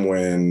time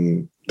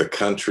when the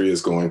country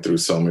is going through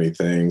so many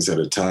things, at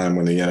a time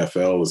when the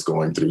NFL is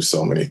going through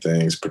so many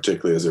things,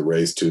 particularly as it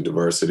relates to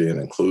diversity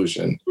and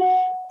inclusion.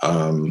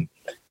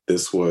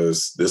 This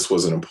was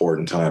an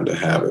important time to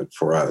have it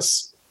for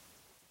us.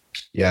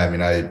 Yeah,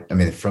 I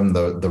mean, from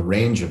the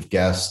range of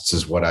guests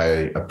is what I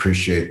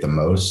appreciate the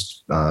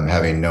most.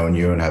 Having known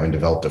you and having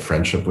developed a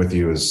friendship with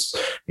you is,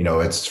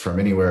 it's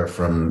from anywhere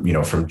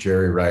from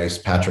Jerry Rice,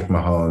 Patrick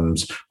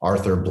Mahomes,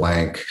 Arthur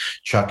Blank,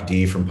 Chuck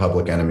D from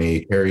Public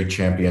Enemy, Harry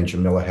Champion,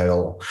 Jamila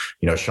Hill,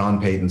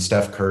 Sean Payton,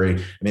 Steph Curry.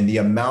 I mean, the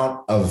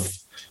amount of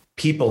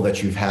people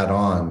that you've had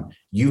on,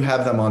 you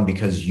have them on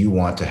because you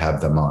want to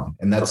have them on.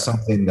 And that's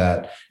something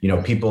that,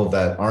 people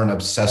that aren't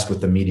obsessed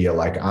with the media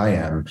like I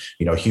am,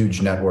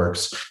 huge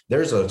networks,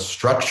 there's a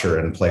structure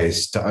in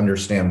place to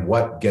understand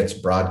what gets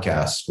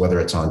broadcast, whether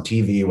it's on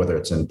TV, whether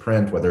it's in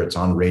print, whether it's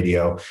on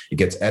radio, it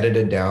gets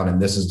edited down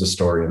and this is the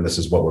story and this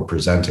is what we're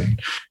presenting.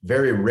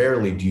 Very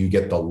rarely do you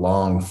get the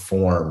long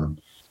form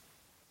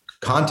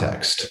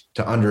context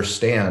to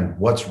understand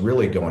what's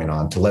really going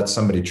on, to let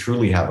somebody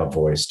truly have a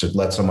voice, to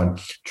let someone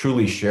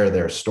truly share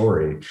their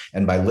story.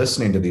 And by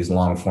listening to these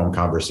long form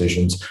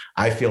conversations,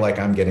 I feel like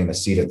I'm getting a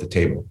seat at the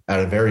table, at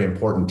a very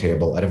important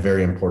table, at a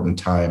very important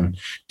time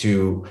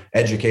to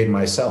educate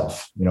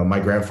myself. My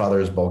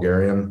grandfather is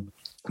Bulgarian.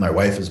 My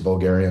wife is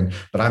Bulgarian,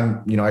 but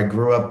I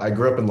grew up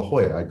in La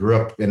Jolla. I grew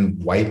up in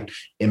white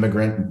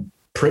immigrant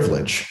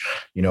privilege,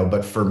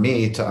 but for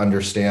me to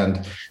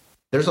understand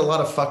there's a lot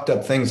of fucked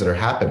up things that are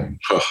happening,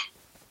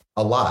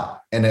 a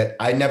lot. And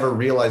I never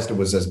realized it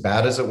was as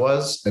bad as it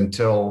was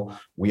until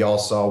we all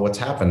saw what's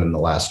happened in the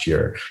last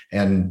year.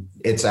 And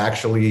it's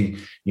actually,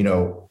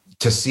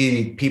 to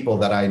see people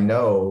that I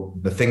know,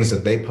 the things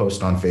that they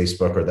post on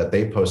Facebook or that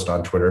they post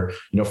on Twitter,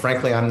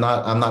 frankly, I'm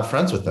not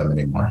friends with them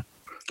anymore.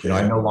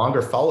 I no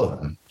longer follow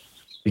them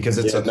because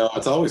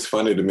it's always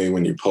funny to me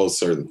when you post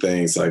certain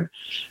things like,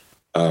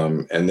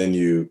 and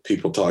then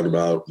people talk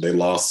about they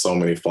lost so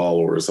many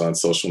followers on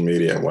social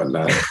media and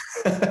whatnot.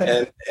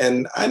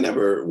 and I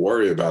never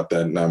worry about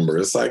that number.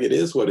 It's like, it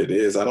is what it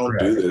is. I don't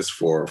do this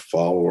for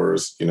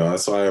followers.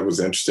 That's why it was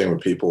interesting when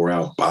people were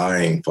out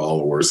buying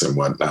followers and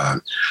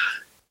whatnot.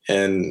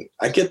 And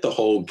I get the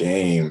whole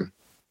game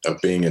of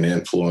being an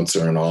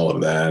influencer and all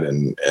of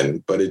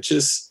that. But it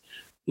just,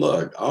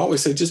 look, I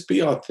always say, just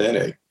be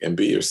authentic and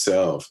be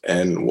yourself.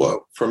 And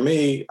for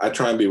me, I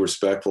try and be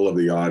respectful of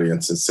the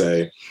audience and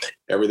say,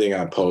 everything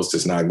I post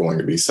is not going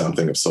to be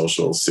something of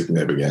social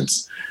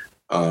significance.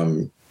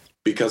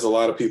 Because a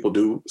lot of people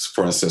do,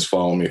 for instance,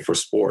 follow me for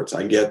sports.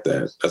 I get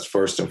that. That's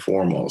first and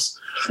foremost.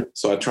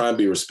 So I try and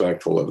be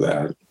respectful of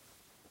that.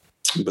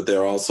 But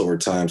there also are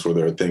times where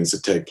there are things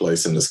that take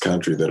place in this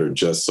country that are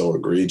just so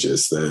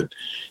egregious that,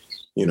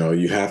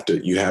 you have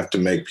to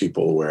make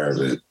people aware of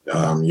it.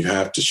 You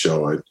have to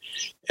show it,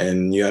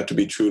 and you have to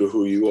be true to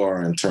who you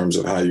are in terms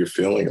of how you're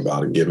feeling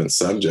about a given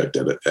subject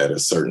at a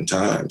certain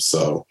time.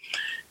 So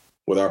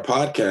with our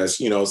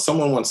podcast,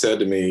 someone once said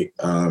to me,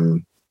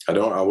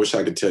 I wish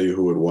I could tell you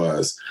who it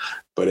was,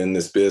 but in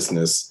this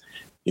business,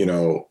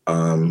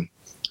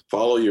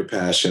 follow your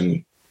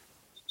passion,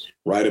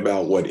 write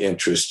about what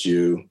interests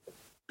you,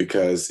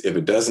 because if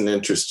it doesn't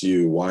interest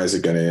you, why is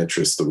it going to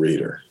interest the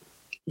reader?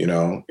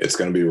 It's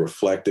going to be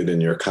reflected in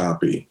your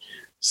copy.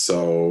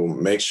 So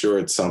make sure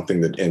it's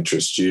something that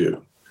interests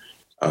you.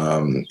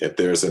 If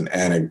there's an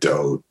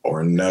anecdote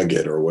or a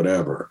nugget or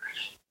whatever.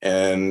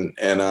 And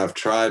I've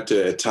tried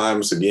to, at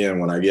times, again,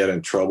 when I get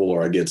in trouble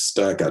or I get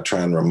stuck, I try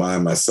and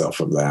remind myself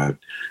of that.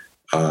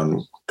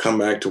 Come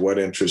back to what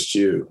interests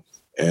you.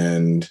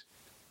 And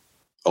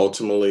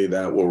ultimately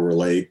that will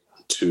relate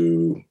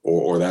to,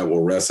 or that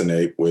will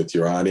resonate with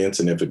your audience.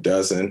 And if it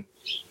doesn't,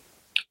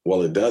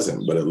 well, it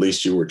doesn't, but at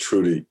least you were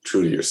true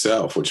to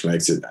yourself, which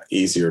makes it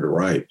easier to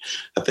write.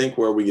 I think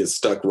where we get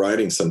stuck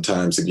writing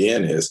sometimes,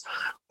 again, is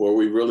where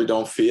we really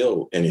don't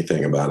feel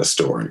anything about a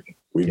story.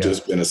 We've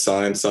just been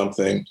assigned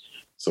something,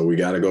 so we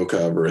got to go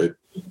cover it.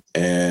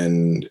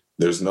 And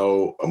there's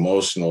no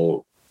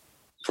emotional,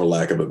 for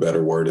lack of a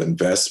better word,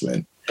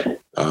 investment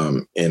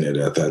in it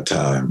at that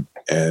time.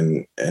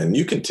 And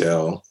you can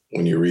tell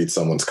when you read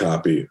someone's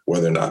copy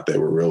whether or not they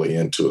were really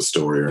into a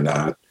story or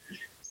not.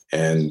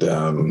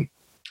 And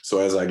So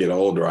as I get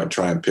older, I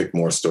try and pick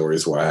more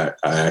stories where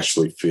I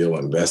actually feel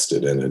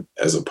invested in it,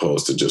 as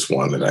opposed to just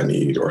one that I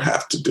need or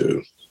have to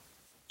do.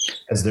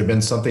 Has there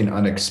been something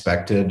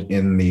unexpected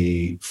in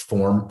the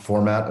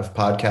format of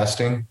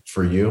podcasting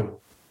for you?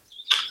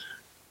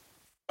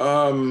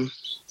 The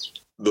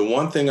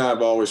one thing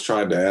I've always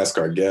tried to ask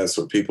our guests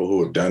or people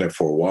who have done it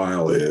for a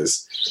while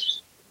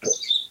is,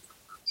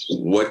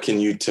 what can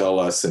you tell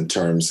us in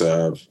terms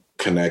of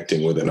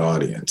connecting with an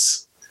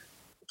audience?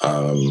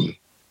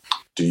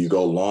 Do you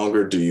go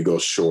longer? Do you go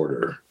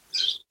shorter?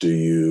 Do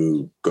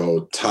you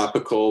go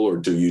topical, or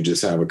do you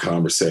just have a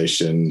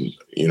conversation,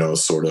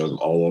 sort of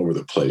all over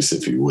the place,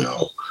 if you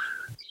will?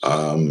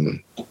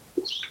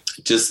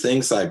 Just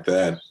things like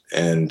that.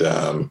 And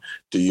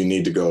do you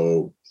need to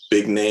go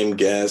big name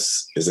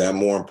guests? Is that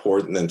more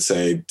important than,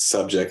 say,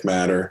 subject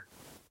matter?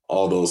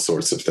 All those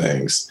sorts of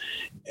things.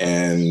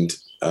 And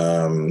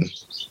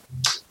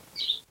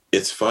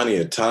it's funny,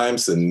 at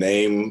times the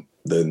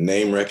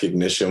name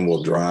recognition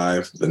will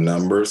drive the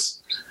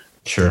numbers.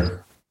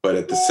 Sure. But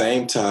at the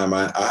same time,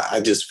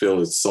 I just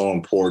feel it's so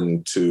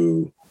important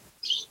to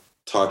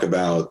talk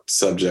about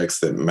subjects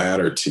that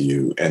matter to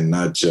you and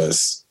not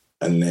just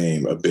a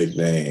name, a big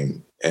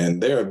name.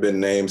 And there have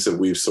been names that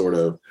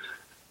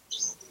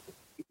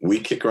we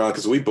kick around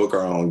because we book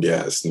our own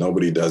guests.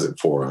 Nobody does it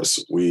for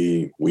us.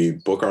 We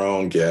book our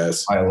own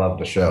guests. I love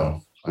the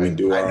show. I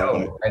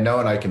know,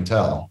 and I can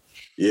tell.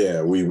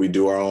 Yeah, we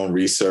do our own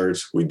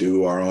research. We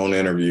do our own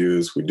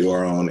interviews. We do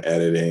our own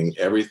editing.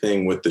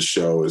 Everything with the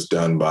show is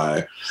done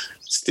by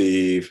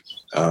Steve,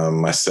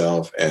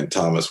 myself, and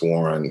Thomas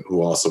Warren,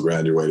 who also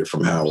graduated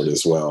from Howard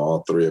as well. All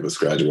three of us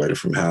graduated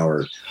from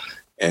Howard.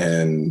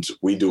 And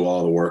we do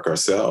all the work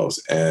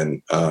ourselves.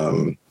 And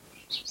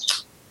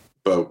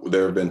but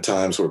there have been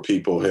times where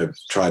people have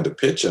tried to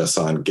pitch us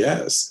on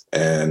guests.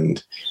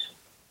 And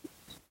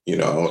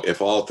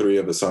if all three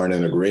of us aren't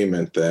in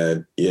agreement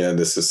that, yeah,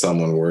 this is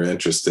someone we're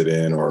interested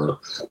in, or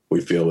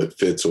we feel it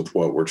fits with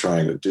what we're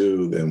trying to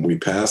do, then we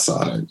pass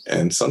on it.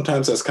 And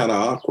sometimes that's kind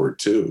of awkward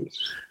too.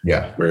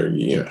 Yeah. Where,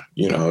 you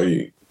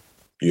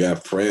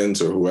have friends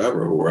or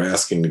whoever who are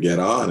asking to get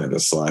on, and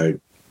it's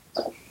like,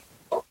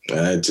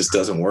 it just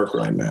doesn't work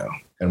right now.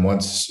 And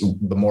once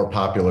the more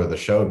popular the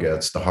show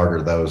gets, the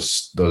harder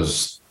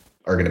those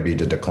are going to be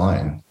to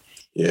decline.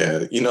 Yeah.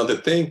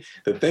 The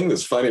thing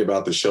that's funny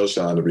about the show,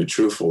 Sean, to be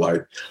truthful,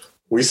 like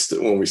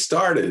when we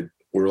started,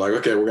 we were like,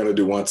 okay, we're going to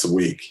do once a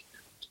week.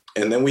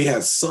 And then we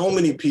had so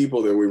many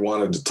people that we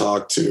wanted to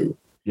talk to.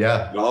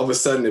 Yeah. And all of a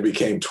sudden it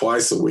became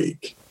twice a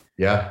week.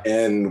 Yeah.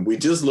 And we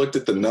just looked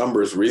at the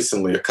numbers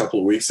recently, a couple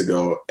of weeks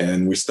ago,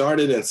 and we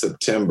started in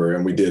September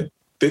and we did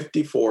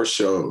 54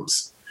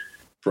 shows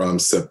from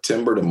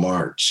September to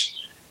March.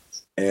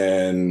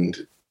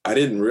 And I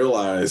didn't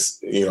realize,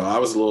 I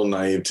was a little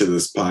naive to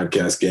this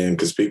podcast game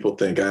because people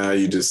think,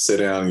 you just sit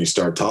down and you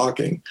start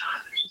talking.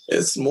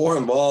 It's more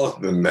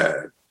involved than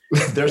that.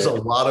 There's a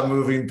lot of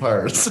moving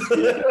parts.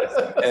 Yeah.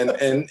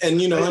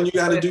 And you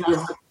got to do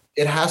your...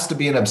 It has to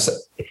be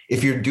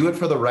if you do it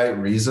for the right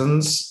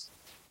reasons,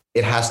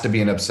 it has to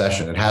be an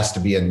obsession. It has to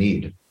be a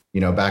need.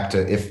 Back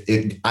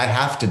to I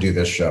have to do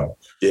this show.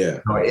 Yeah.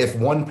 If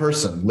one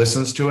person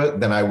listens to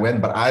it, then I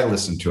win, but I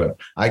listen to it.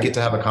 I get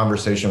to have a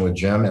conversation with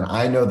Jim, and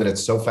I know that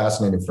it's so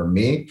fascinating for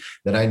me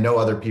that I know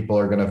other people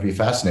are going to be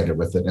fascinated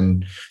with it.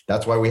 And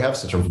that's why we have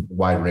such a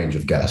wide range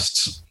of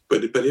guests.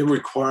 But it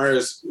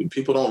requires,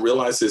 people don't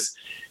realize this,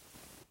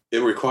 it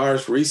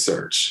requires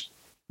research.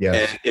 Yeah.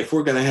 And if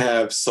we're going to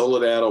have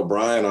Soledad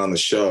O'Brien on the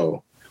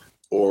show,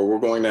 or we're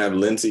going to have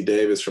Lindsay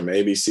Davis from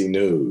ABC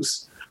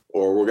News,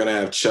 or we're going to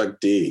have Chuck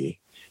D,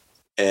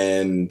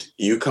 and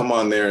you come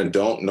on there and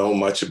don't know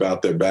much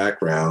about their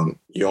background,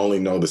 you only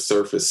know the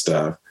surface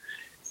stuff,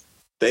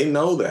 they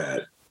know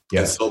that.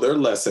 Yeah. And so they're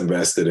less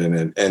invested in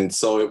it. And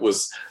so it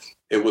was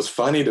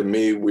funny to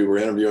me. We were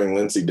interviewing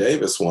Lindsay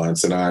Davis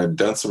once, and I had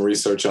done some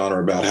research on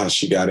her about how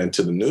she got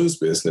into the news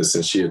business.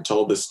 And she had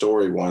told this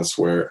story once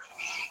where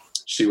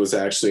she was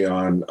actually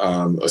on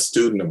a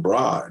student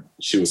abroad.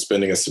 She was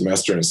spending a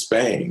semester in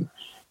Spain.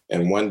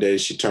 And one day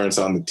she turns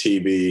on the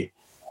TV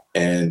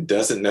and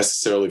doesn't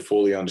necessarily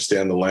fully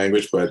understand the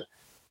language, but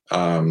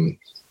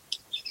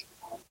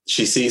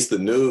she sees the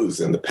news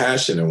and the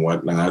passion and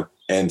whatnot,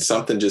 and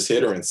something just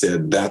hit her and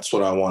said, that's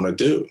what I want to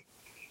do.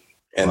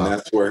 And wow.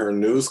 That's where her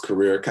news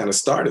career kind of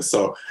started.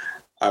 So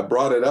I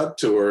brought it up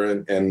to her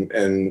and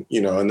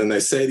then they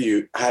say to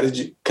you, how did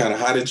you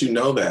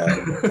know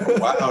that?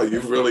 Wow,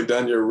 you've really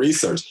done your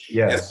research.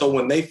 Yes. And so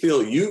when they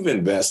feel you've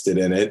invested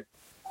in it,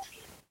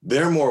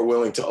 they're more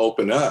willing to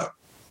open up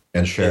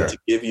and share, and to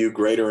give you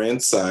greater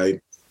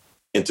insight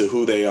into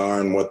who they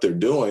are and what they're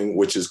doing,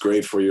 which is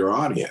great for your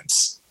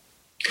audience.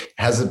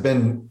 Has it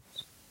been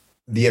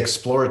the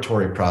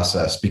exploratory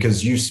process,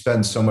 because you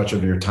spend so much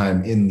of your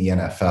time in the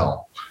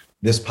NFL?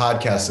 This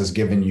podcast has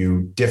given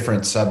you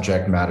different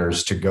subject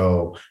matters to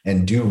go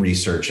and do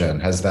research in.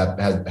 How has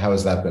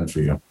that been for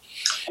you?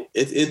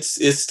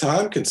 It's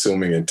time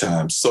consuming at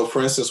times. So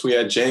for instance, we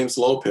had James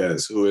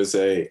Lopez, who is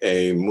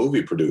a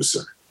movie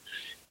producer.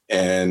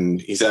 And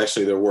they're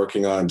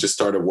just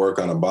started work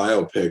on a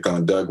biopic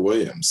on Doug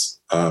Williams,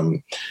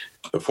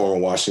 the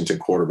former Washington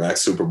quarterback,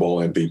 Super Bowl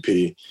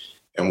MVP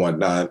and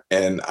whatnot.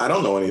 And I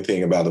don't know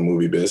anything about the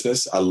movie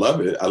business. I love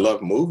it. I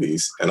love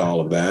movies and all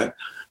of that.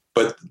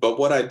 But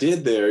what I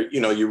did there,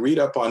 you read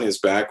up on his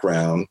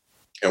background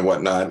and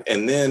whatnot.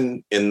 And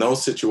then in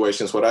those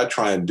situations, what I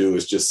try and do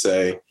is just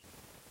say,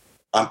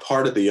 I'm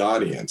part of the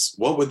audience.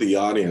 What would the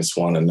audience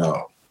want to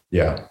know?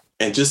 Yeah.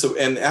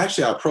 And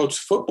actually I approached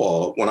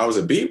football when I was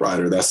a beat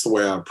writer. That's the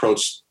way I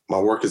approached my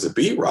work as a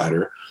beat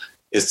writer,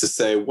 is to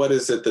say, what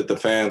is it that the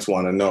fans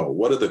want to know?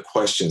 What are the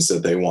questions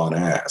that they want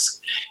to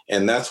ask?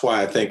 And that's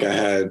why I think I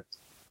had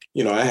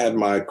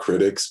my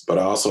critics, but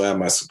I also had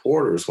my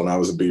supporters when I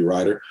was a beat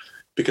writer,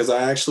 because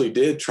I actually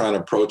did try and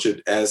approach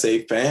it as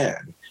a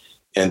fan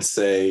and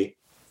say,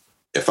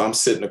 if I'm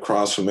sitting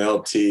across from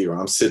LT or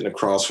I'm sitting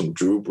across from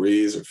Drew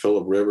Brees or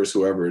Phillip Rivers,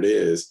 whoever it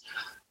is,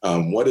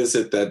 what is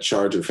it that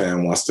Charger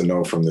fan wants to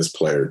know from this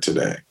player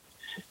today?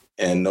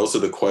 And those are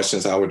the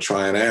questions I would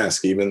try and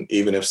ask, even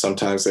if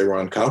sometimes they were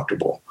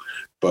uncomfortable.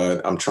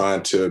 But I'm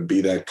trying to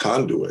be that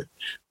conduit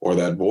or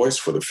that voice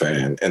for the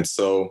fan. And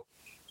so,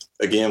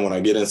 again, when I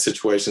get in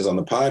situations on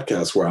the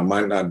podcast where I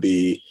might not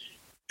be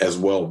as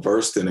well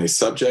versed in a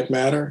subject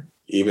matter,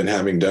 even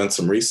having done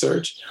some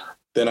research,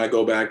 then I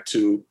go back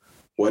to,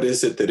 what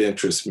is it that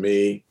interests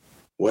me?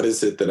 What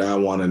is it that I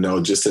want to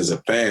know just as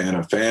a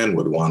fan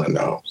would want to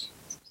know?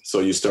 So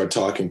you start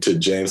talking to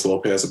James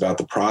Lopez about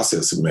the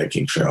process of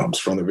making films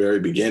from the very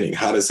beginning.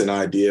 How does an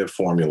idea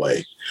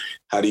formulate?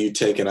 How do you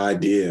take an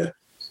idea,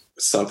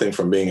 something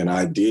from being an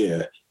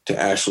idea to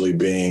actually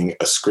being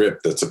a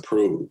script that's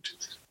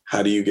approved?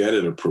 How do you get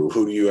it approved?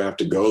 Who do you have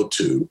to go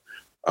to?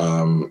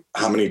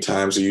 How many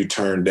times are you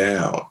turned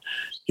down?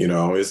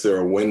 Is there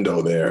a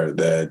window there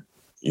that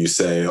you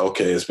say,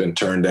 okay, it's been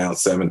turned down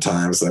 7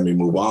 times, let me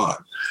move on?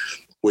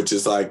 Which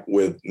is like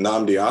with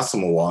Nnamdi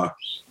Asomugha,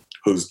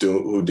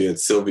 who did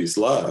Sylvie's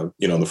Love,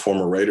 the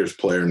former Raiders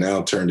player,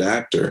 now turned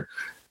actor.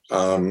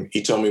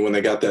 He told me when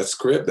they got that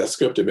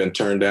script had been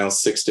turned down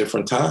 6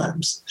 different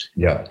times.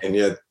 Yeah. And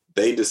yet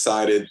they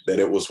decided that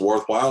it was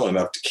worthwhile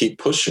enough to keep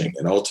pushing.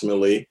 And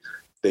ultimately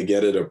they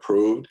get it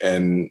approved.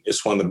 And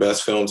it's one of the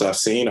best films I've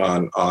seen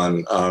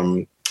on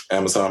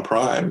Amazon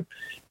Prime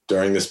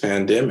during this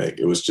pandemic.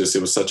 It was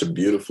such a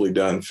beautifully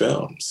done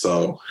film.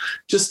 So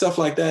just stuff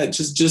like that,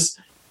 just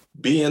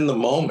be in the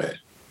moment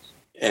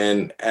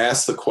and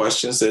ask the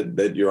questions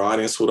that your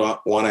audience would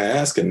want to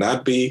ask, and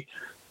not be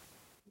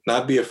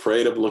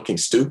afraid of looking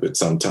stupid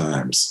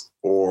sometimes.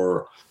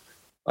 Or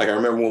like I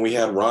remember when we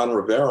had Ron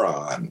Rivera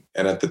on,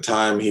 and at the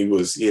time he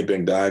had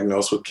been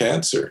diagnosed with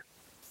cancer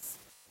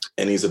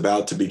and he's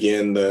about to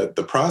begin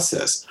the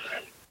process.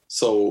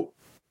 So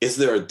is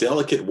there a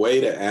delicate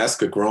way to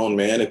ask a grown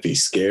man if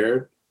he's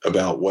scared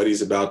about what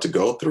he's about to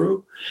go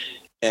through?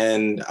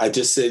 And I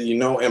just said,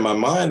 in my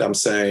mind, I'm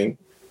saying,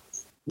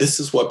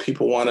 this is what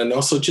people want to know.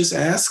 So just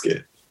ask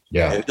it.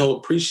 Yeah. And he'll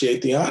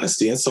appreciate the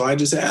honesty. And so I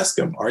just asked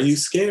him, are you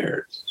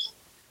scared?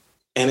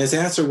 And his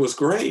answer was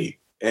great.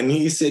 And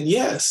he said,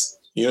 yes,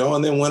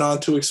 and then went on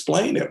to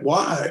explain it.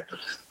 Why?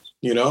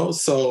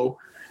 So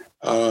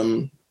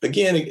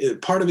again,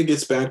 part of it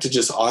gets back to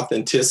just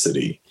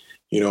authenticity,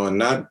 and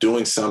not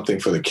doing something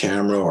for the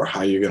camera or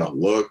how you're going to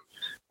look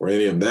or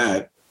any of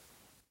that.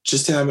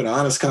 Just have an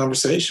honest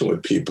conversation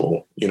with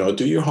people,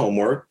 do your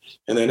homework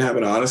and then have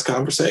an honest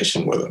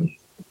conversation with them.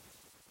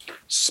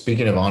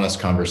 Speaking of honest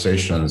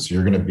conversations,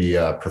 you're going to be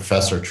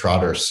Professor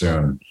Trotter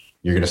soon.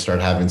 You're going to start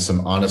having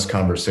some honest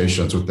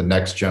conversations with the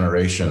next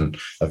generation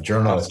of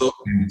journalists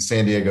in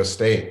San Diego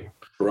State.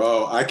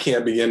 Bro, I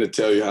can't begin to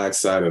tell you how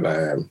excited I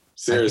am.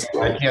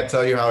 Seriously. I can't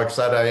tell you how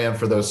excited I am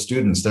for those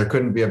students. There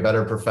couldn't be a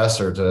better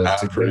professor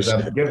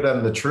to give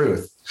them the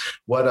truth.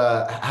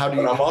 How do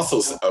you?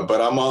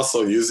 But I'm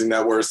also using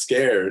that word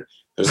scared.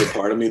 There's a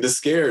part of me that's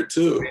scared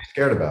too. What are you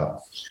scared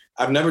about?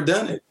 I've never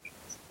done it.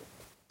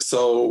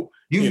 So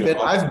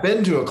I've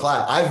been to a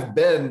class. I've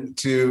been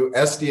to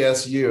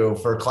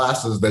SDSU for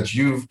classes that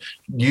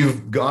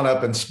you've gone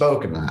up and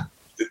spoken at.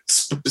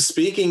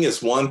 Speaking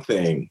is one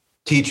thing.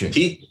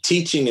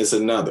 Teaching is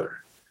another.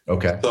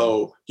 Okay.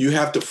 So you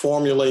have to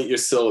formulate your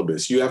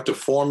syllabus. You have to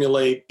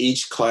formulate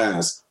each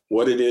class,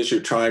 what it is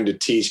you're trying to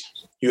teach.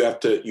 You have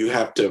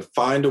to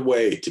find a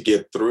way to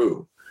get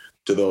through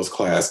to those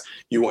classes.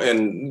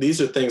 And these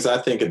are things I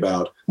think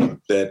about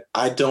that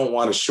I don't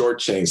want to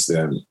shortchange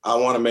them. I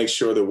want to make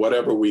sure that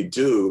whatever we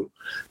do,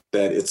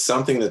 that it's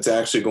something that's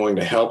actually going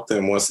to help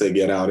them once they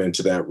get out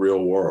into that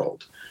real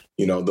world.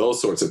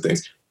 Those sorts of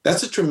things.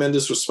 That's a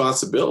tremendous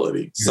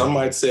responsibility. Some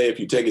might say if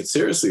you take it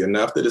seriously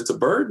enough that it's a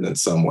burden in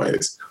some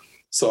ways.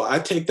 So I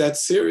take that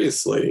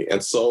seriously.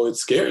 And so it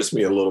scares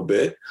me a little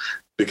bit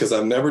because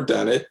I've never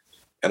done it.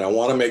 And I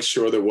want to make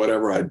sure that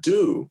whatever I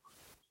do,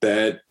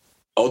 that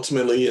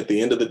ultimately at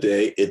the end of the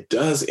day, it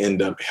does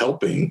end up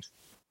helping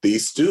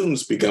these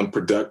students become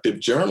productive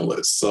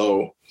journalists.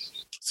 So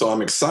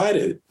I'm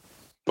excited,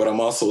 but I'm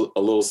also a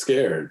little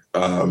scared,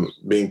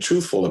 being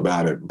truthful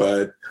about it.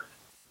 But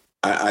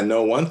I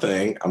know one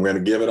thing, I'm going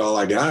to give it all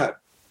I got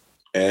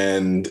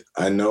And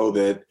I know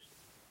that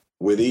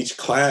with each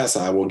class,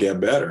 I will get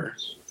better.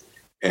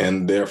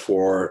 And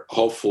therefore,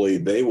 hopefully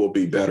they will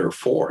be better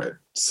for it.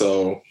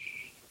 So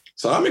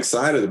I'm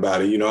excited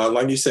about it. You know,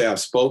 like you say, I've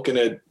spoken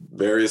at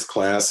various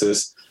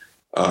classes.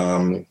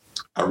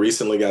 I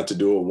recently got to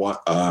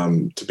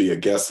to be a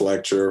guest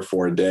lecturer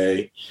for a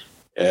day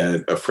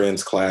at a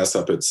friend's class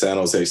up at San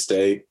Jose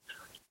State.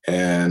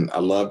 And I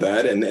love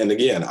that. And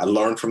again, I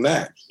learned from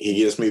that. He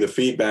gives me the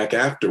feedback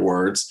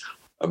afterwards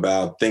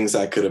about things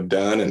I could have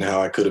done and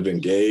how I could have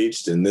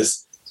engaged in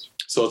this.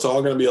 So it's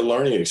all going to be a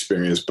learning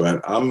experience,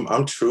 but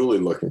I'm truly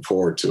looking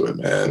forward to it,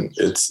 man.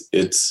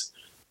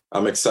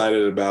 I'm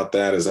excited about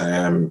that as I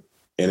am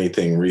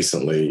anything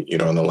recently, you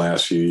know, in the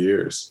last few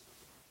years.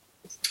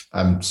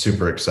 I'm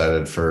super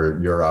excited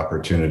for your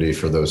opportunity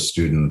for those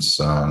students.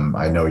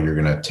 I know you're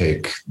going to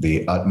take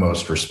the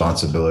utmost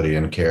responsibility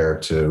and care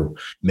to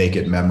make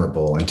it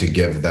memorable and to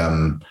give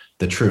them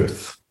the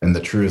truth. And the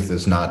truth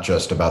is not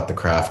just about the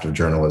craft of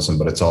journalism,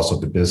 but it's also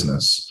the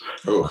business.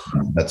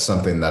 That's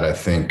something that I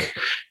think,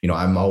 you know,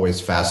 I'm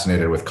always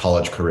fascinated with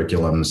college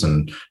curriculums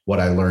and what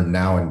I learned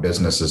now in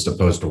business as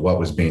opposed to what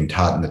was being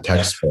taught in the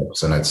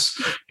textbooks. And it's,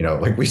 you know,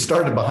 like we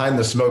started behind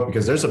the smoke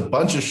because there's a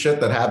bunch of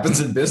shit that happens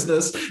in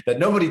business that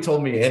nobody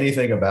told me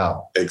anything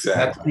about.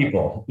 Exactly. That's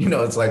people. You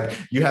know, it's like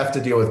you have to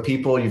deal with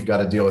people. You've got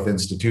to deal with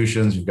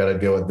institutions. You've got to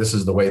deal with this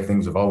is the way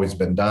things have always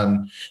been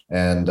done.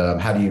 And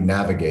how do you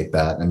navigate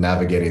that? And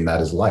navigating that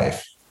is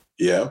life.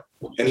 Yeah.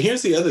 And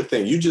here's the other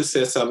thing. You just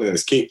said something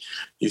that's key.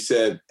 You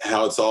said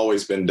how it's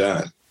always been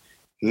done.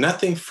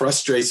 Nothing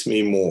frustrates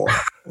me more.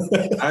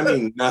 I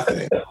mean,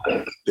 nothing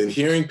than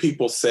hearing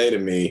people say to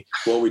me,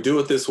 well, we do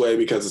it this way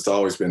because it's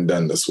always been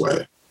done this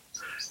way.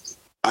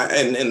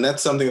 And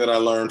that's something that I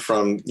learned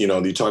from, you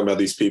know, you talk about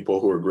these people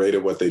who are great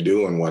at what they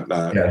do and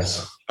whatnot.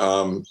 Yes.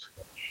 And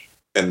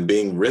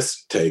being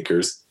risk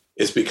takers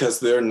is because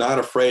they're not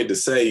afraid to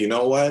say, you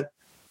know what,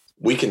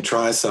 we can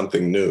try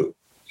something new.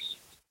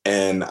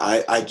 And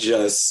I'm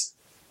just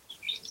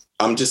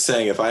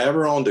saying, if I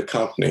ever owned a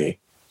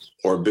company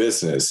or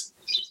business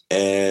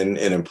and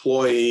an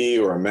employee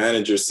or a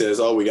manager says,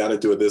 oh, we got to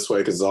do it this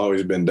way because it's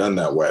always been done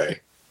that way.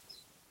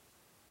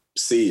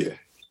 See you.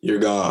 You're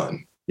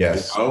gone.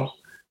 Yes. You know?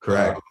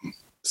 Correct.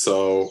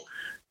 So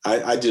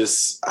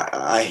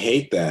I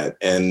hate that.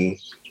 And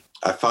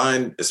I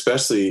find,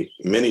 especially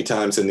many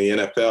times in the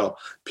NFL,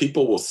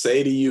 people will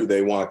say to you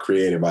they want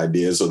creative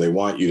ideas or they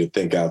want you to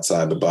think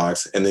outside the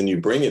box, and then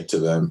you bring it to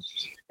them,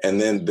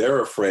 and then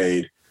they're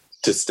afraid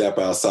to step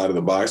outside of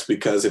the box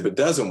because if it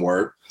doesn't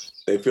work,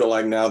 they feel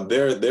like now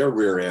their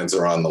rear ends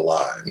are on the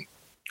line.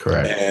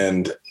 Correct.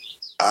 And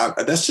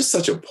that's just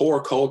such a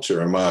poor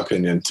culture, in my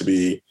opinion, to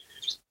be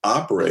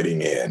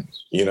operating in.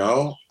 You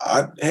know,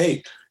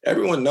 hey,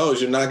 everyone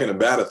knows you're not going to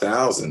bat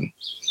 1,000,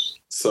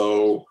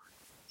 so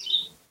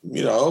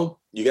you know,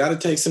 you got to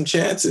take some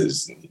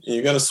chances.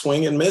 You're going to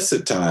swing and miss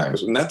at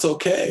times, and that's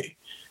okay.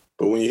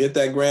 But when you hit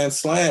that grand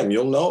slam,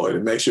 you'll know it.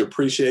 It makes you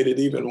appreciate it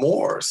even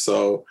more.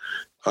 So,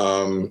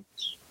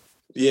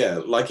 yeah,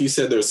 like you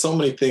said, there's so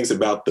many things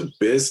about the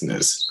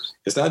business.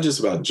 It's not just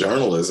about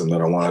journalism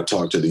that I want to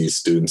talk to these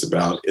students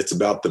about. It's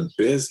about the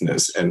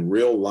business and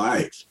real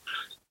life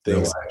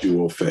things that you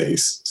will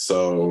face.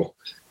 So,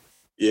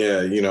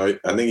 yeah, you know,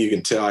 I think you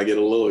can tell I get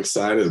a little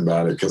excited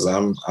about it because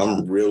I'm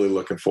really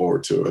looking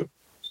forward to it.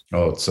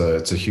 Oh, it's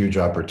a huge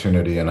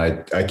opportunity, and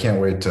I can't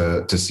wait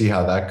to see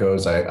how that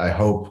goes. I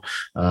hope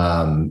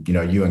you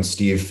know, you and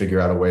Steve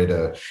figure out a way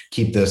to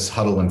keep this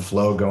huddle and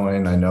flow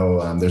going. I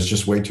know there's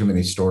just way too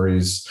many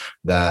stories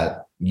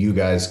that you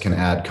guys can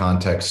add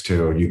context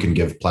to. You can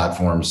give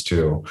platforms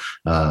to,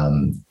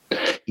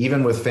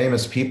 even with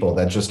famous people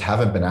that just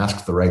haven't been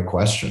asked the right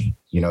question.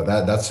 You know,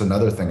 that's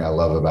another thing I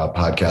love about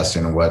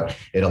podcasting and what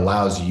it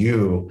allows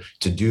you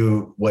to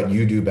do what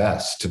you do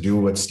best, to do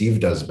what Steve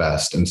does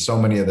best. And so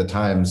many of the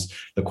times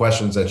the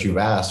questions that you've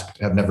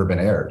asked have never been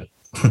aired.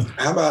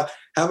 How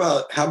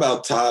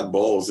about Todd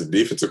Bowles, the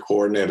defensive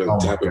coordinator of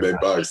the Tampa Bay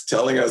Bucks,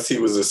 telling us he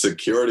was a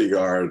security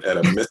guard at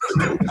a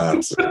Mystical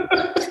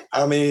concert?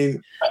 I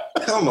mean,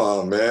 come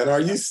on, man.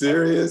 Are you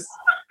serious?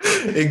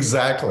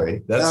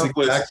 Exactly. That's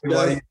exactly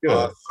why you do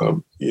it.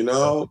 Awesome. You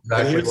know,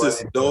 exactly. And here's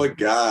this stoic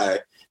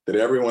guy that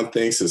everyone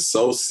thinks is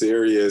so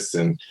serious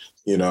and,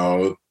 you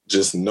know,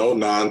 just no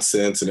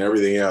nonsense and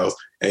everything else.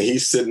 And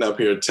he's sitting up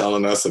here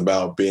telling us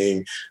about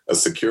being a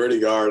security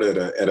guard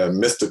at a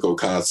Mystical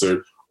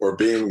concert or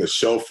being the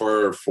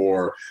chauffeur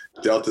for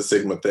Delta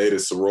Sigma Theta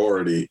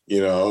sorority,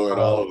 you know, and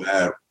all of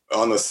that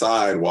on the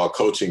side while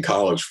coaching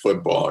college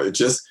football.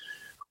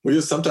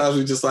 Sometimes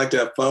we just like to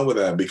have fun with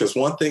that, because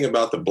one thing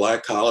about the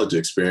Black college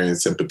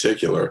experience in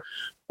particular,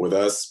 with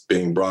us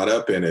being brought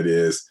up in it,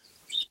 is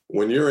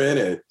when you're in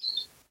it,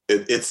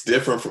 it's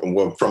different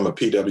from a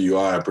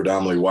PWI, a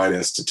predominantly white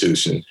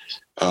institution.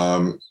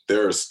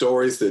 There are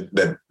stories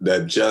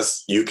that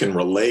just you can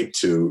relate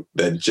to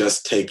that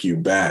just take you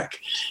back.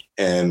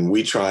 And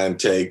we try and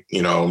take,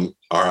 you know,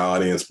 our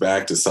audience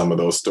back to some of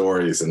those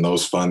stories and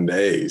those fun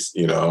days,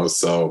 you know.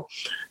 So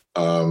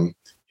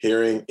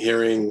hearing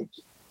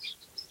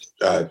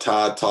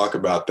Todd talk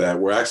about that.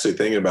 We're actually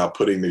thinking about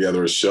putting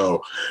together a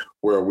show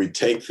where we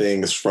take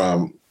things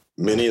from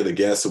many of the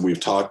guests that we've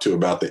talked to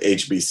about the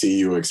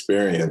HBCU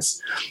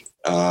experience,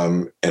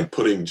 and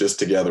putting just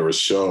together a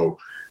show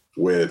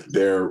with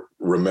their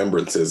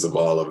remembrances of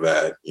all of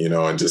that,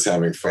 and just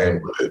having fun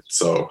with it.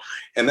 So,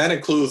 and that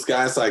includes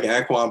guys like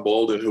Anquan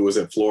Bolden, who was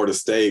at Florida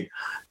State,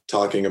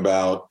 talking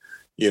about,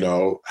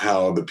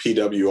 how the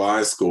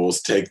PWI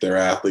schools take their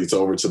athletes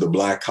over to the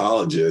Black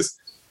colleges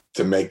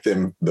to make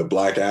the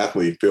Black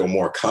athlete feel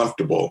more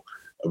comfortable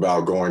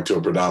about going to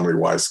a predominantly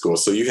white school.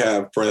 So you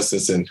have, for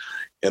instance, in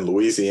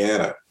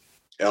Louisiana,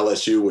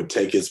 LSU would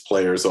take its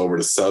players over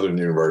to Southern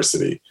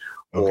University.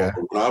 Okay.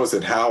 Or when I was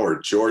at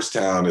Howard,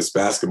 Georgetown, its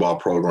basketball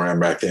program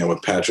back then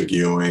with Patrick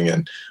Ewing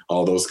and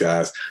all those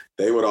guys,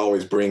 they would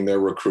always bring their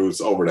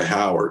recruits over to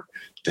Howard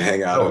to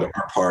hang out at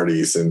our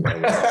parties and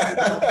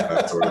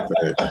that sort of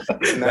thing.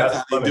 And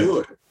that's how they do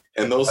it.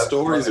 And those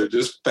stories are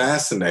just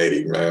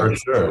fascinating, man. For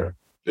sure.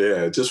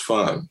 Yeah, just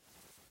fun.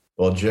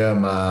 Well,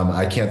 Jim,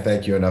 I can't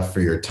thank you enough for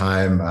your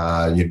time.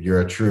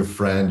 You're a true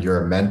friend.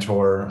 You're a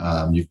mentor.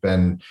 You've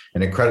been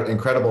an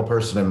incredible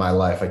person in my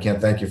life. I can't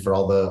thank you for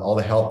all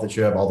the help that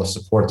you have, all the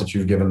support that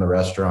you've given the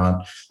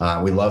restaurant.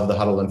 We love the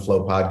Huddle and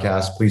Flow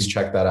podcast. Please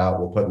check that out.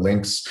 We'll put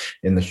links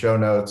in the show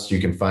notes. You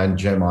can find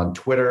Jim on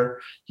Twitter.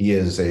 He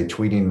is a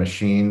tweeting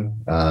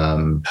machine.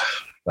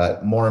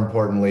 But more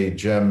importantly,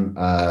 Jim,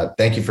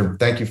 thank you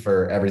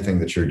for everything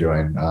that you're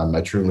doing.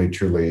 I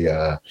truly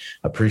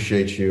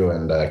appreciate you,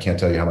 and I can't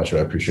tell you how much I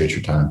appreciate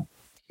your time.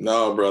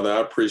 No, brother,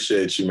 I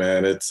appreciate you,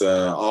 man. It's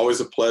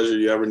always a pleasure.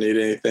 You ever need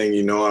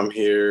anything, I'm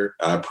here.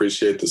 I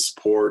appreciate the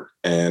support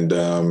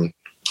and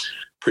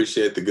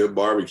appreciate the good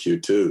barbecue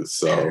too.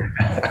 So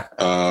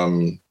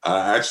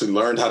I actually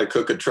learned how to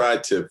cook a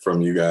tri-tip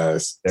from you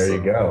guys. There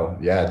you go.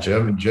 Yeah,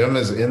 Jim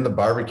is in the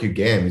barbecue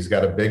game. He's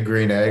got a big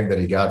green egg that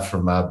he got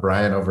from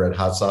Brian over at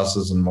Hot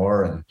Sauces and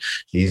More, and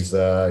he's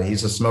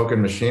a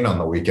smoking machine on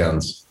the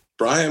weekends.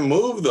 Brian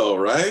moved though,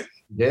 right?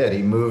 He did.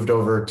 He moved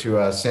over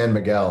to San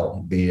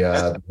Miguel,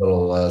 the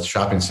little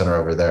shopping center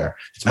over there.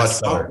 It's much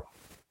better.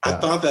 I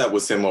thought that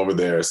was him over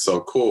there.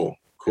 So cool.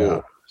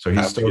 Yeah. So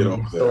he's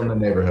still in the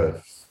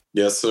neighborhood.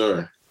 Yes,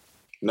 sir.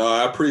 No,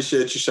 I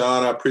appreciate you,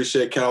 Sean. I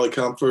appreciate Cali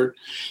Comfort.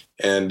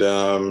 And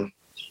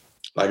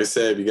like I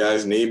said, if you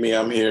guys need me,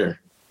 I'm here.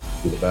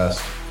 You're the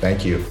best.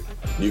 Thank you.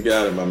 You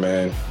got it, my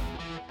man.